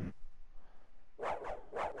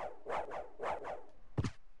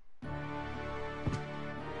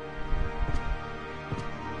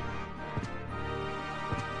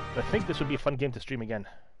 I think this would be a fun game to stream again.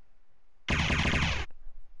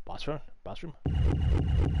 Boss room? Boss room?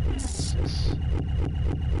 What's this?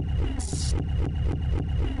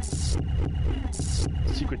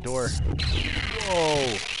 Secret door.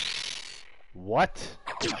 Whoa! What?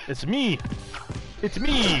 It's me! It's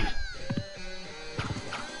me!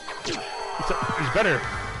 He's better.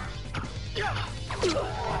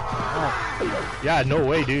 Oh. Yeah, no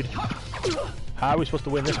way, dude. How are we supposed to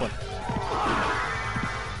win this one?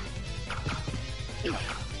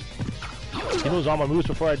 He knows all my moves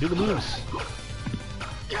before I do the moves.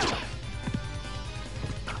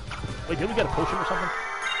 Wait, did we get a potion or something?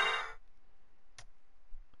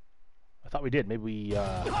 I thought we did. Maybe we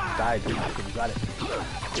died. Okay, we got it.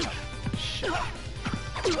 Shit.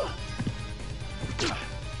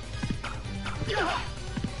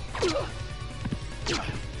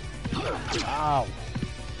 Ow.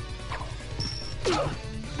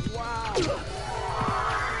 Wow.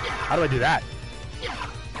 How do I do that?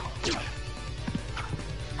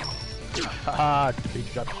 Haha, he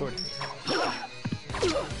got the sword.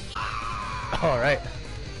 Alright.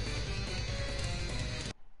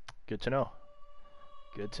 Good to know.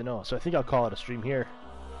 Good to know. So I think I'll call it a stream here.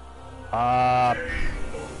 I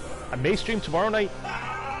may stream tomorrow night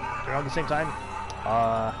around the same time.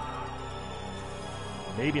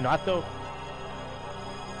 Maybe not though.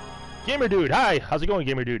 Gamer Dude, hi! How's it going,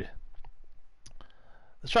 Gamer Dude?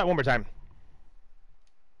 Let's try it one more time.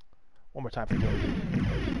 One more time for Gamer Dude.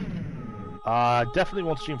 Definitely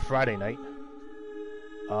won't stream Friday night.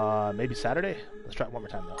 Maybe Saturday? Let's try it one more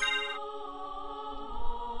time though.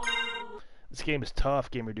 This game is tough,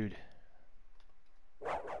 Gamer Dude.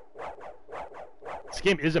 This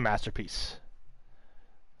game is a masterpiece.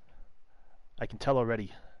 I can tell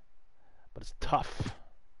already. But it's tough.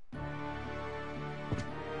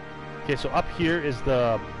 Okay, so up here is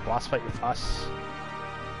the boss fight with us.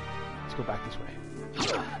 Let's go back this way.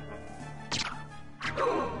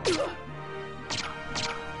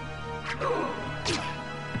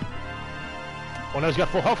 Oh, now he's got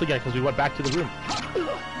full health again because we went back to the room.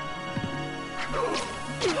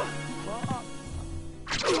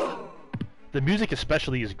 The music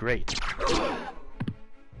especially is great.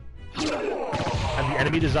 And the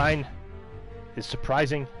enemy design is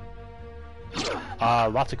surprising.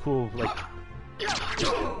 Lots of cool, like,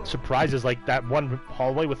 surprises, like that one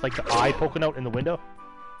hallway with, like, the eye poking out in the window.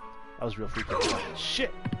 That was real freaky.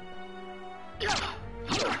 Shit!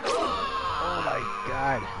 Oh my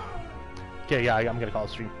god. Okay, yeah, I'm gonna call it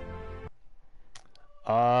a stream.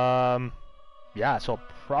 Yeah, so I'll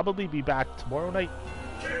probably be back tomorrow night.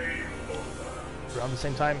 Around the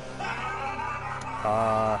same time.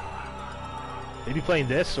 Maybe playing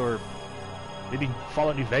this, or maybe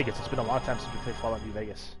Fallout New Vegas. It's been a long time since we played Fallout New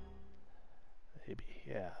Vegas. Maybe,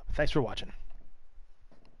 yeah. Thanks for watching.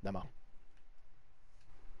 Nemo.